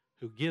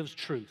 who gives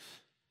truth,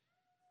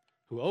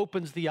 who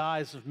opens the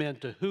eyes of men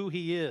to who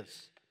he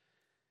is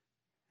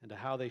and to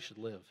how they should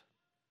live.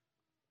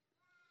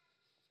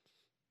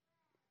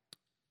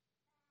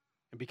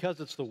 And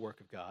because it's the work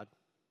of God,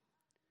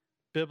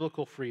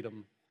 biblical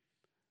freedom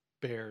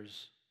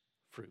bears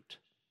fruit.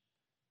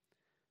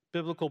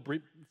 Biblical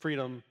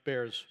freedom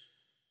bears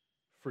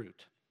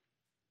fruit.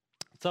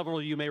 Several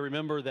of you may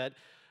remember that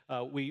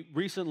we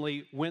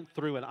recently went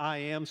through an I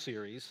Am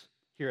series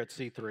here at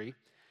C3.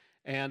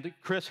 And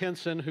Chris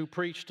Henson, who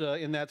preached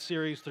in that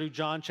series through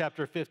John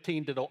chapter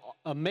 15, did an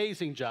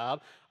amazing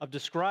job of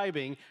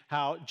describing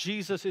how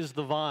Jesus is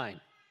the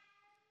vine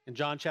in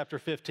John chapter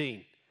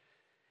 15.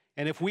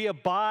 And if we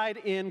abide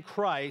in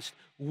Christ,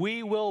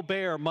 we will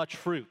bear much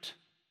fruit.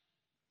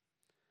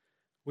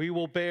 We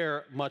will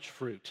bear much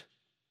fruit.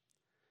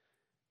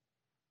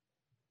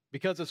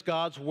 Because it's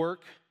God's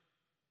work,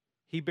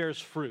 he bears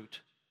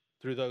fruit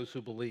through those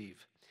who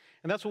believe.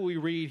 And that's what we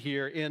read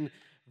here in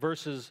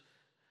verses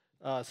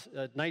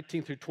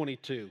 19 through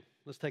 22.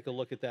 Let's take a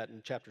look at that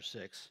in chapter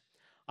 6.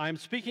 "I am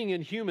speaking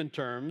in human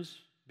terms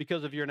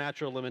because of your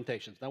natural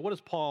limitations." Now, what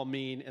does Paul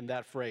mean in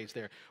that phrase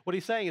there? What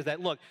he's saying is that,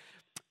 look,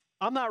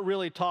 I'm not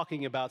really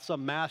talking about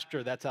some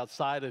master that's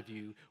outside of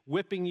you,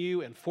 whipping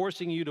you and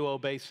forcing you to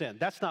obey sin.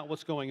 That's not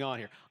what's going on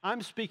here.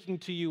 I'm speaking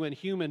to you in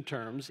human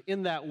terms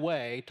in that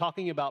way,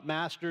 talking about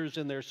masters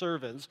and their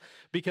servants,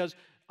 because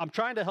I'm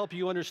trying to help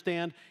you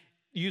understand,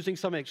 using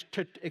some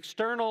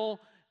external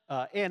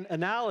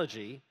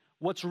analogy,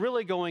 what's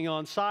really going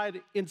on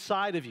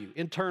inside of you,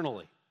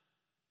 internally.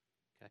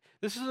 Okay?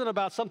 This isn't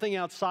about something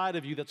outside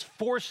of you that's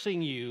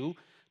forcing you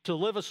to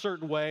live a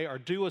certain way or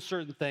do a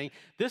certain thing.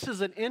 This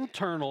is an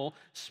internal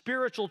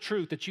spiritual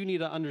truth that you need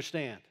to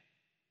understand.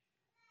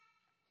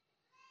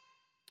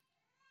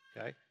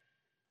 Okay?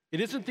 It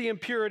isn't the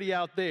impurity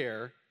out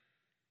there,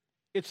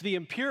 it's the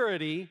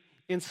impurity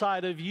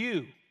inside of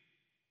you.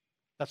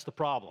 That's the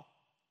problem.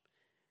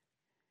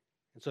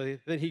 And so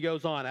then he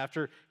goes on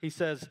after he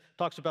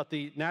talks about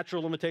the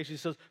natural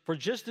limitations. He says, "For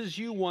just as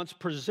you once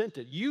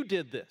presented," you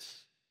did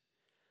this.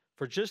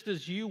 "For just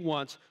as you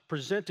once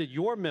presented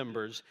your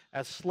members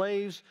as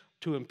slaves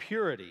to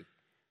impurity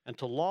and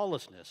to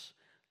lawlessness,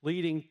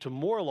 leading to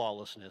more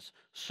lawlessness.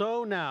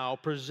 So now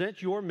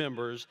present your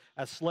members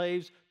as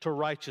slaves to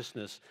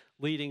righteousness,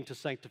 leading to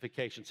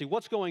sanctification. See,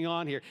 what's going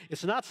on here?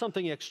 It's not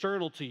something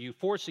external to you,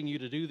 forcing you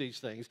to do these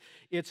things.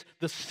 It's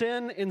the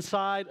sin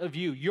inside of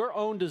you, your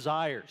own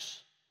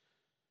desires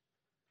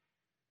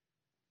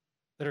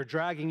that are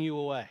dragging you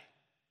away,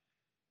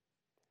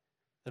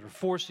 that are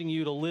forcing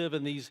you to live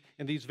in these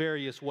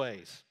various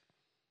ways.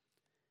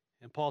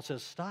 And Paul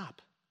says,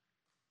 stop.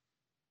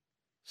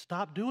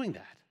 Stop doing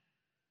that.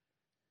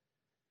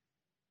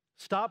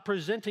 Stop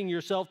presenting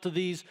yourself to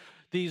these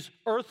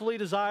earthly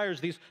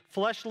desires, these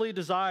fleshly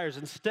desires.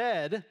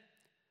 Instead,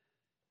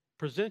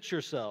 present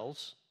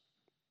yourselves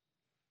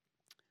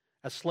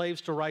as slaves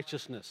to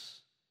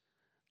righteousness,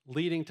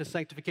 leading to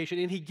sanctification.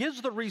 And he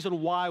gives the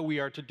reason why we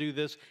are to do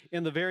this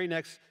in the very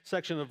next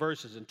section of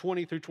verses. In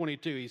 20 through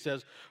 22, he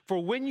says,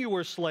 "For when you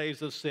were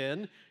slaves of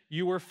sin,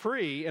 you were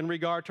free in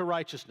regard to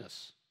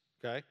righteousness."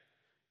 Okay?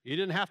 You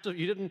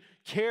didn't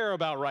care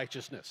about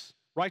righteousness.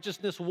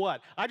 Righteousness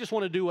what? I just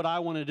want to do what I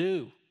want to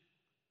do.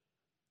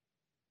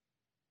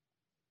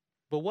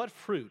 But what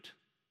fruit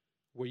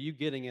were you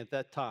getting at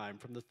that time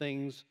from the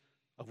things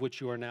of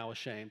which you are now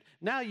ashamed?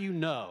 Now you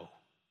know.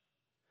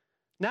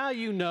 Now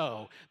you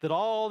know that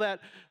all that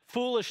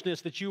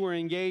foolishness that you were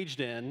engaged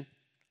in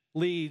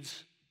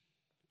leads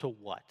to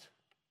what?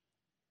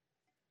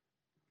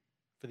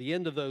 For the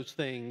end of those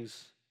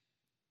things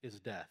is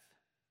death.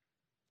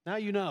 Now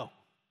you know.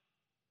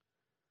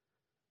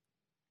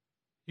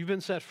 You've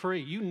been set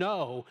free. You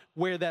know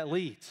where that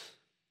leads.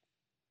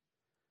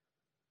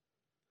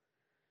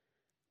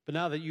 But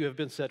now that you have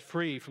been set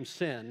free from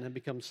sin and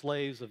become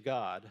slaves of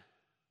God,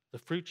 the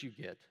fruit you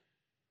get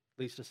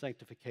leads to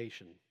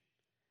sanctification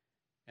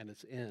and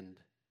its end,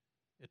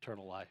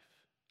 eternal life.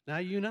 Now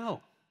you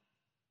know.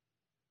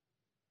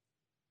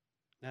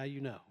 Now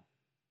you know.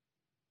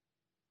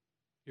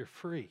 You're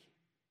free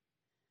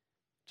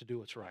to do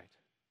what's right.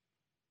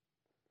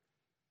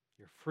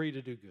 You're free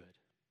to do good.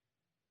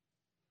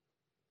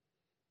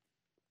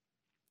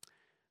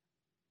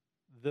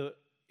 The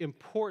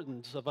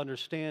importance of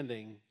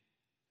understanding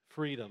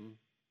freedom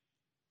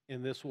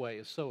in this way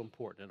is so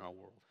important in our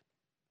world.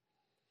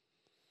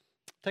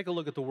 Take a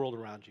look at the world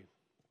around you.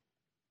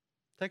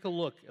 Take a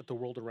look at the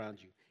world around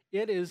you.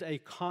 It is a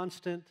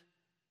constant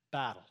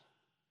battle.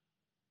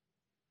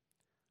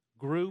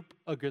 Group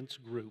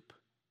against group.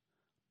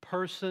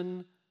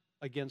 Person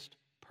against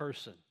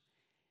person.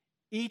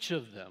 Each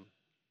of them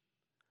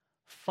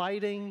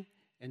fighting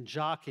and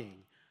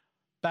jockeying,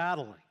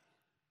 battling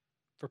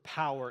for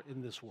power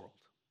in this world.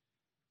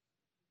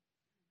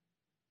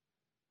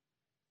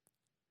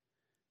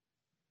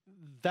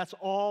 That's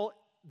all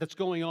that's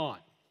going on.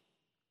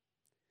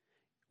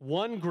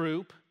 One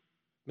group,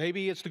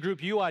 maybe it's the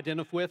group you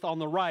identify with on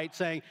the right,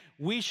 saying,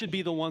 we should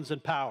be the ones in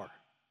power.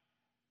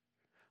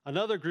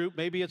 Another group,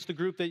 maybe it's the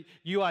group that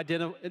you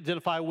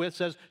identify with,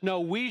 says, no,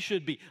 we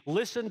should be.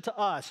 Listen to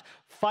us.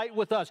 Fight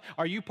with us.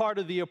 Are you part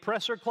of the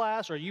oppressor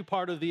class, or are you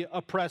part of the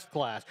oppressed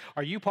class?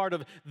 Are you part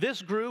of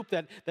this group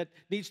that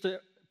needs to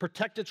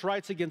protect its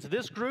rights against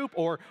this group,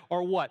 or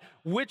what?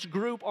 Which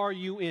group are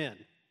you in?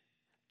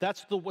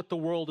 That's what the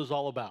world is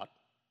all about.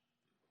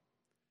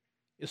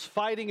 Is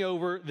fighting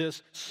over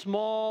this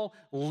small,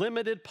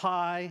 limited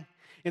pie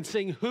and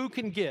seeing who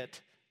can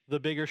get the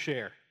bigger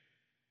share.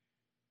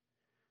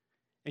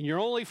 And you're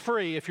only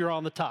free if you're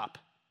on the top.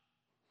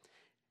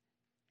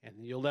 And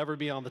you'll never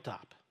be on the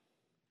top.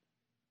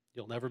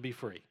 You'll never be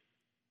free.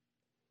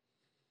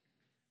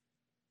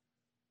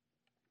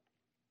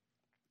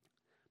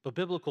 But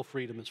biblical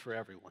freedom is for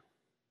everyone.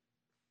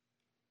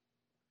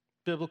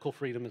 Biblical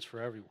freedom is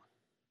for everyone.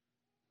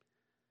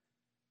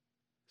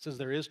 It says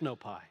there is no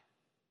pie.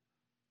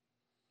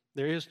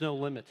 There is no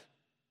limit.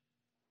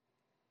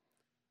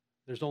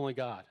 There's only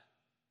God,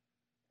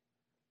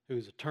 who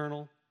is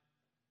eternal,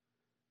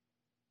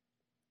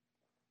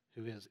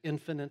 who is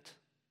infinite,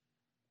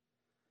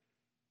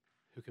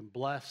 who can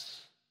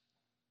bless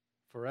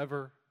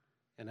forever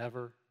and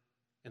ever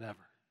and ever.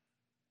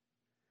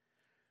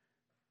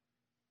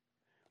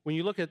 When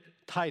you look at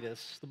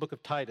Titus, the book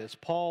of Titus,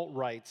 Paul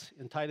writes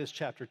in Titus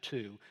chapter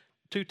 2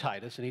 to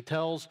Titus, and he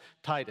tells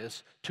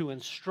Titus to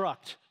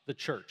instruct the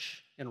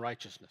church in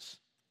righteousness.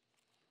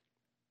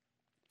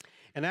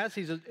 And as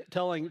he's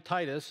telling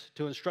Titus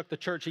to instruct the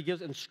church, he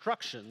gives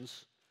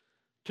instructions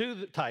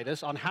to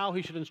Titus on how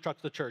he should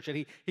instruct the church.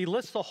 And he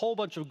lists a whole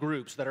bunch of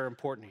groups that are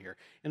important here.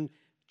 In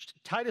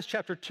Titus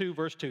chapter 2,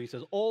 verse 2, he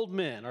says, old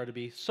men are to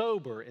be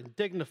sober and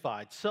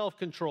dignified,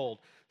 self-controlled,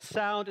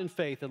 sound in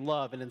faith and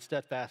love and in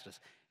steadfastness.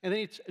 And then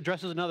he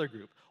addresses another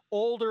group.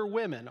 Older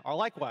women are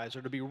likewise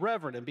to be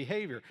reverent in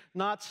behavior,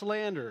 not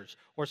slanderers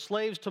or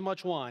slaves to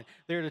much wine.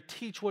 They're to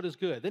teach what is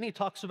good. Then he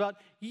talks about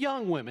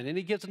young women, and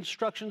he gives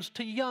instructions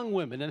to young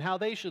women and how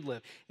they should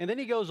live. And then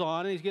he goes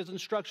on and he gives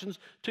instructions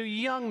to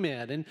young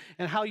men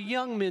and how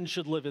young men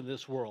should live in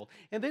this world.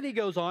 And then he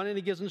goes on and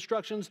he gives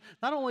instructions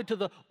not only to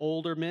the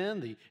older men,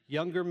 the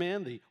younger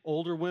men, the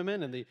older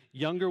women, and the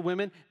younger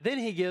women. Then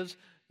he gives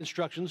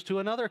instructions to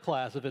another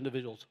class of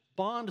individuals,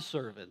 bond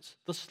servants,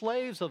 the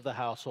slaves of the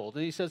household.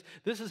 And he says,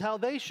 this is how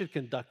they should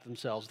conduct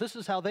themselves. This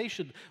is how they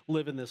should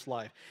live in this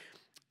life.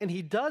 And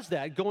he does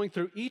that going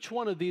through each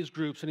one of these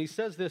groups. And he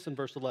says this in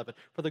verse 11,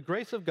 for the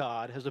grace of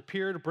God has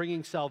appeared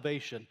bringing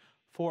salvation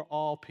for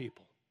all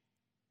people.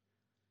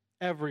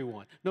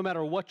 Everyone, no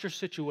matter what your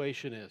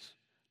situation is,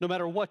 no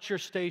matter what your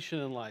station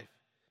in life,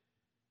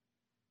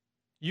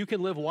 you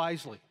can live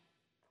wisely.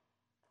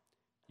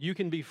 You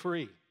can be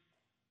free.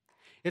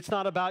 It's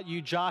not about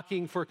you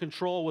jockeying for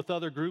control with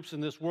other groups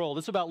in this world.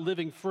 It's about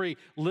living free,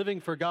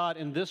 living for God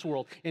in this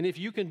world. And if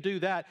you can do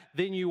that,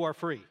 then you are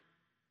free.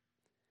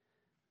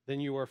 Then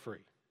you are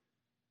free.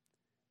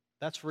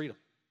 That's freedom.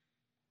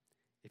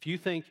 If you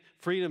think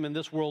freedom in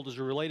this world is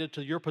related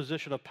to your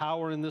position of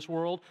power in this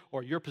world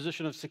or your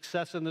position of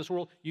success in this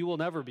world, you will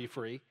never be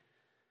free.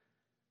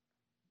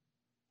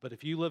 But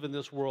if you live in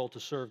this world to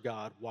serve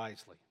God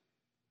wisely,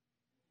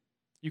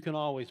 you can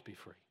always be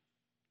free,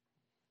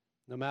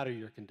 no matter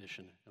your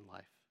condition in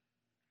life.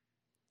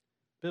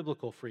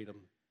 Biblical freedom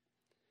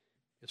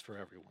is for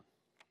everyone.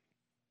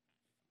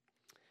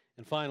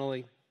 And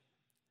finally,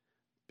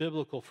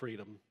 biblical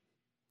freedom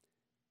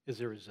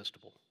is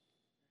irresistible.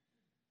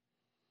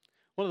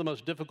 One of the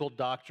most difficult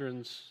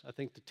doctrines, I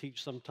think, to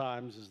teach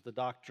sometimes is the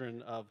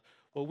doctrine of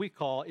what we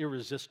call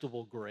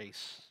irresistible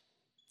grace.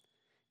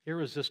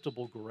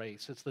 Irresistible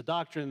grace. It's the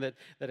doctrine that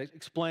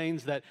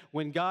explains that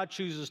when God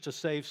chooses to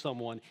save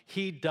someone,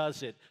 he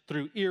does it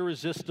through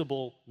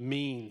irresistible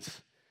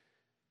means.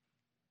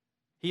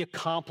 He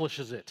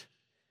accomplishes it.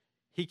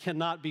 He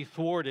cannot be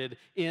thwarted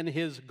in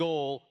his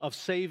goal of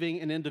saving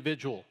an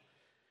individual.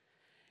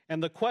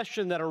 And the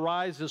question that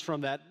arises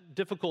from that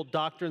difficult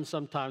doctrine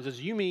sometimes is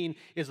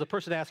the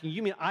person asking,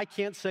 you mean I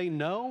can't say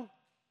no?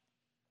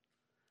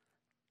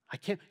 I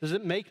can't. Does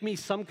it make me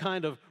some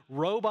kind of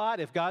robot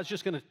if God's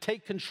just going to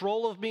take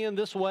control of me in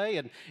this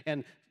way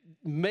and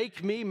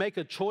make me make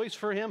a choice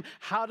for him?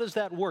 How does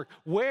that work?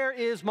 Where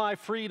is my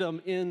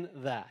freedom in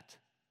that?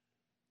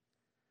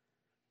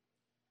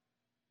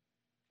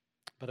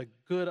 But a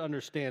good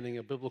understanding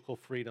of biblical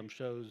freedom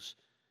shows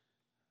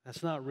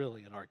that's not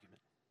really an argument.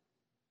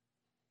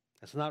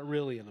 That's not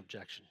really an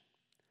objection.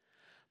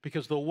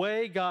 Because the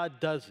way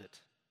God does it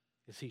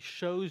is he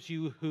shows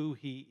you who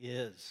he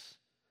is.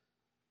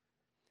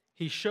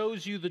 He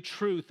shows you the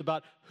truth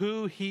about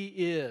who he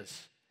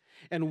is.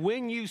 And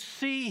when you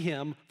see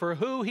him for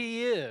who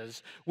he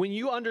is, when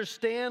you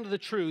understand the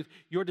truth,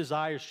 your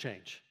desires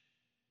change.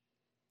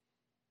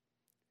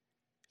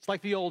 It's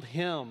like the old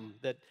hymn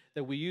that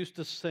we used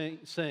to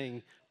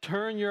sing,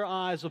 turn your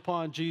eyes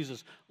upon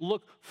Jesus,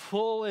 look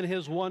full in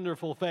his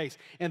wonderful face,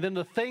 and then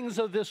the things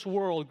of this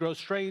world grow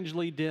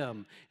strangely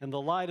dim in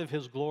the light of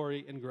his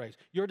glory and grace.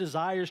 Your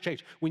desires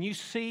change. When you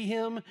see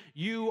him,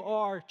 you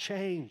are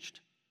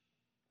changed.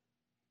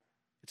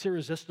 It's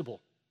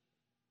irresistible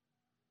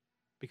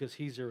because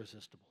he's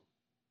irresistible.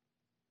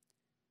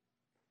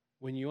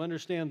 When you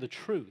understand the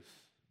truth,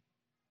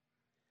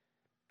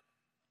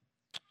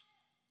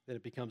 then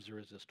it becomes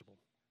irresistible.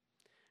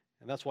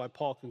 And that's why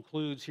Paul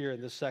concludes here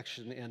in this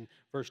section in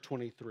verse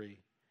 23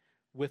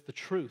 with the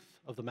truth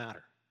of the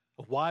matter,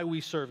 of why we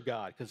serve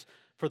God. Because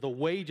for the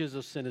wages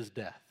of sin is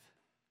death.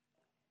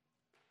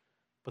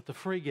 But the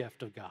free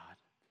gift of God,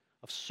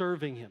 of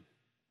serving him,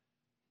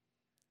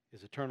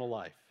 is eternal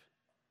life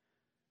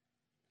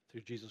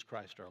through Jesus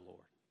Christ our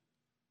Lord.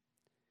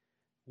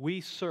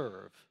 We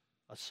serve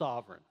a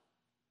sovereign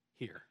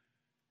here.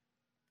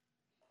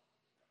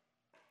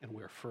 And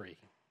we're free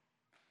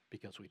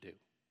because we do.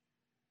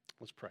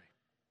 Let's pray.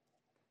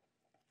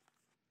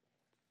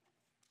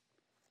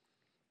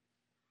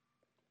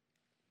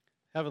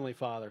 Heavenly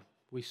Father,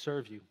 we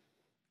serve you.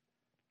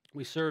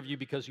 We serve you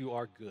because you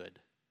are good.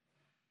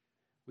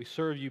 We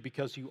serve you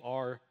because you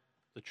are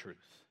the truth.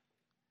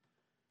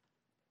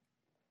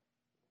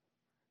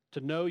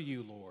 To know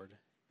you, Lord,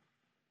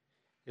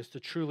 is to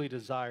truly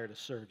desire to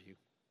serve you.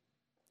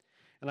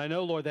 And I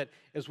know, Lord, that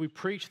as we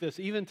preach this,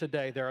 even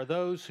today, there are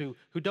those who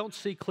don't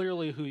see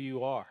clearly who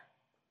you are.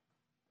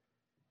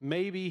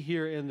 Maybe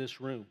here in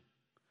this room,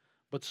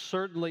 but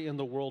certainly in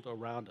the world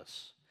around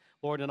us.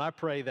 Lord, and I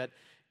pray that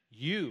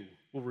you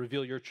will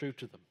reveal your truth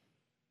to them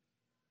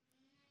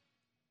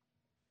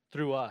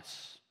through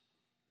us.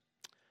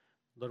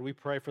 Lord, we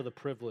pray for the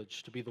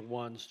privilege to be the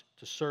ones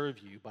to serve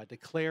you by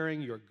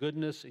declaring your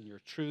goodness and your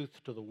truth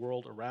to the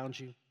world around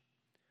you,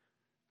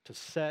 to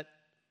set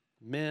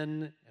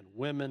men and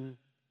women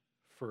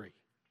free.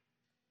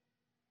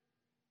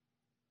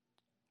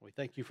 We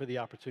thank you for the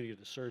opportunity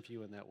to serve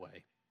you in that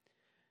way.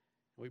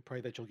 We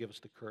pray that you'll give us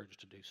the courage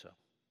to do so.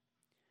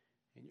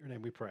 In your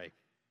name we pray.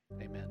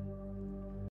 Amen.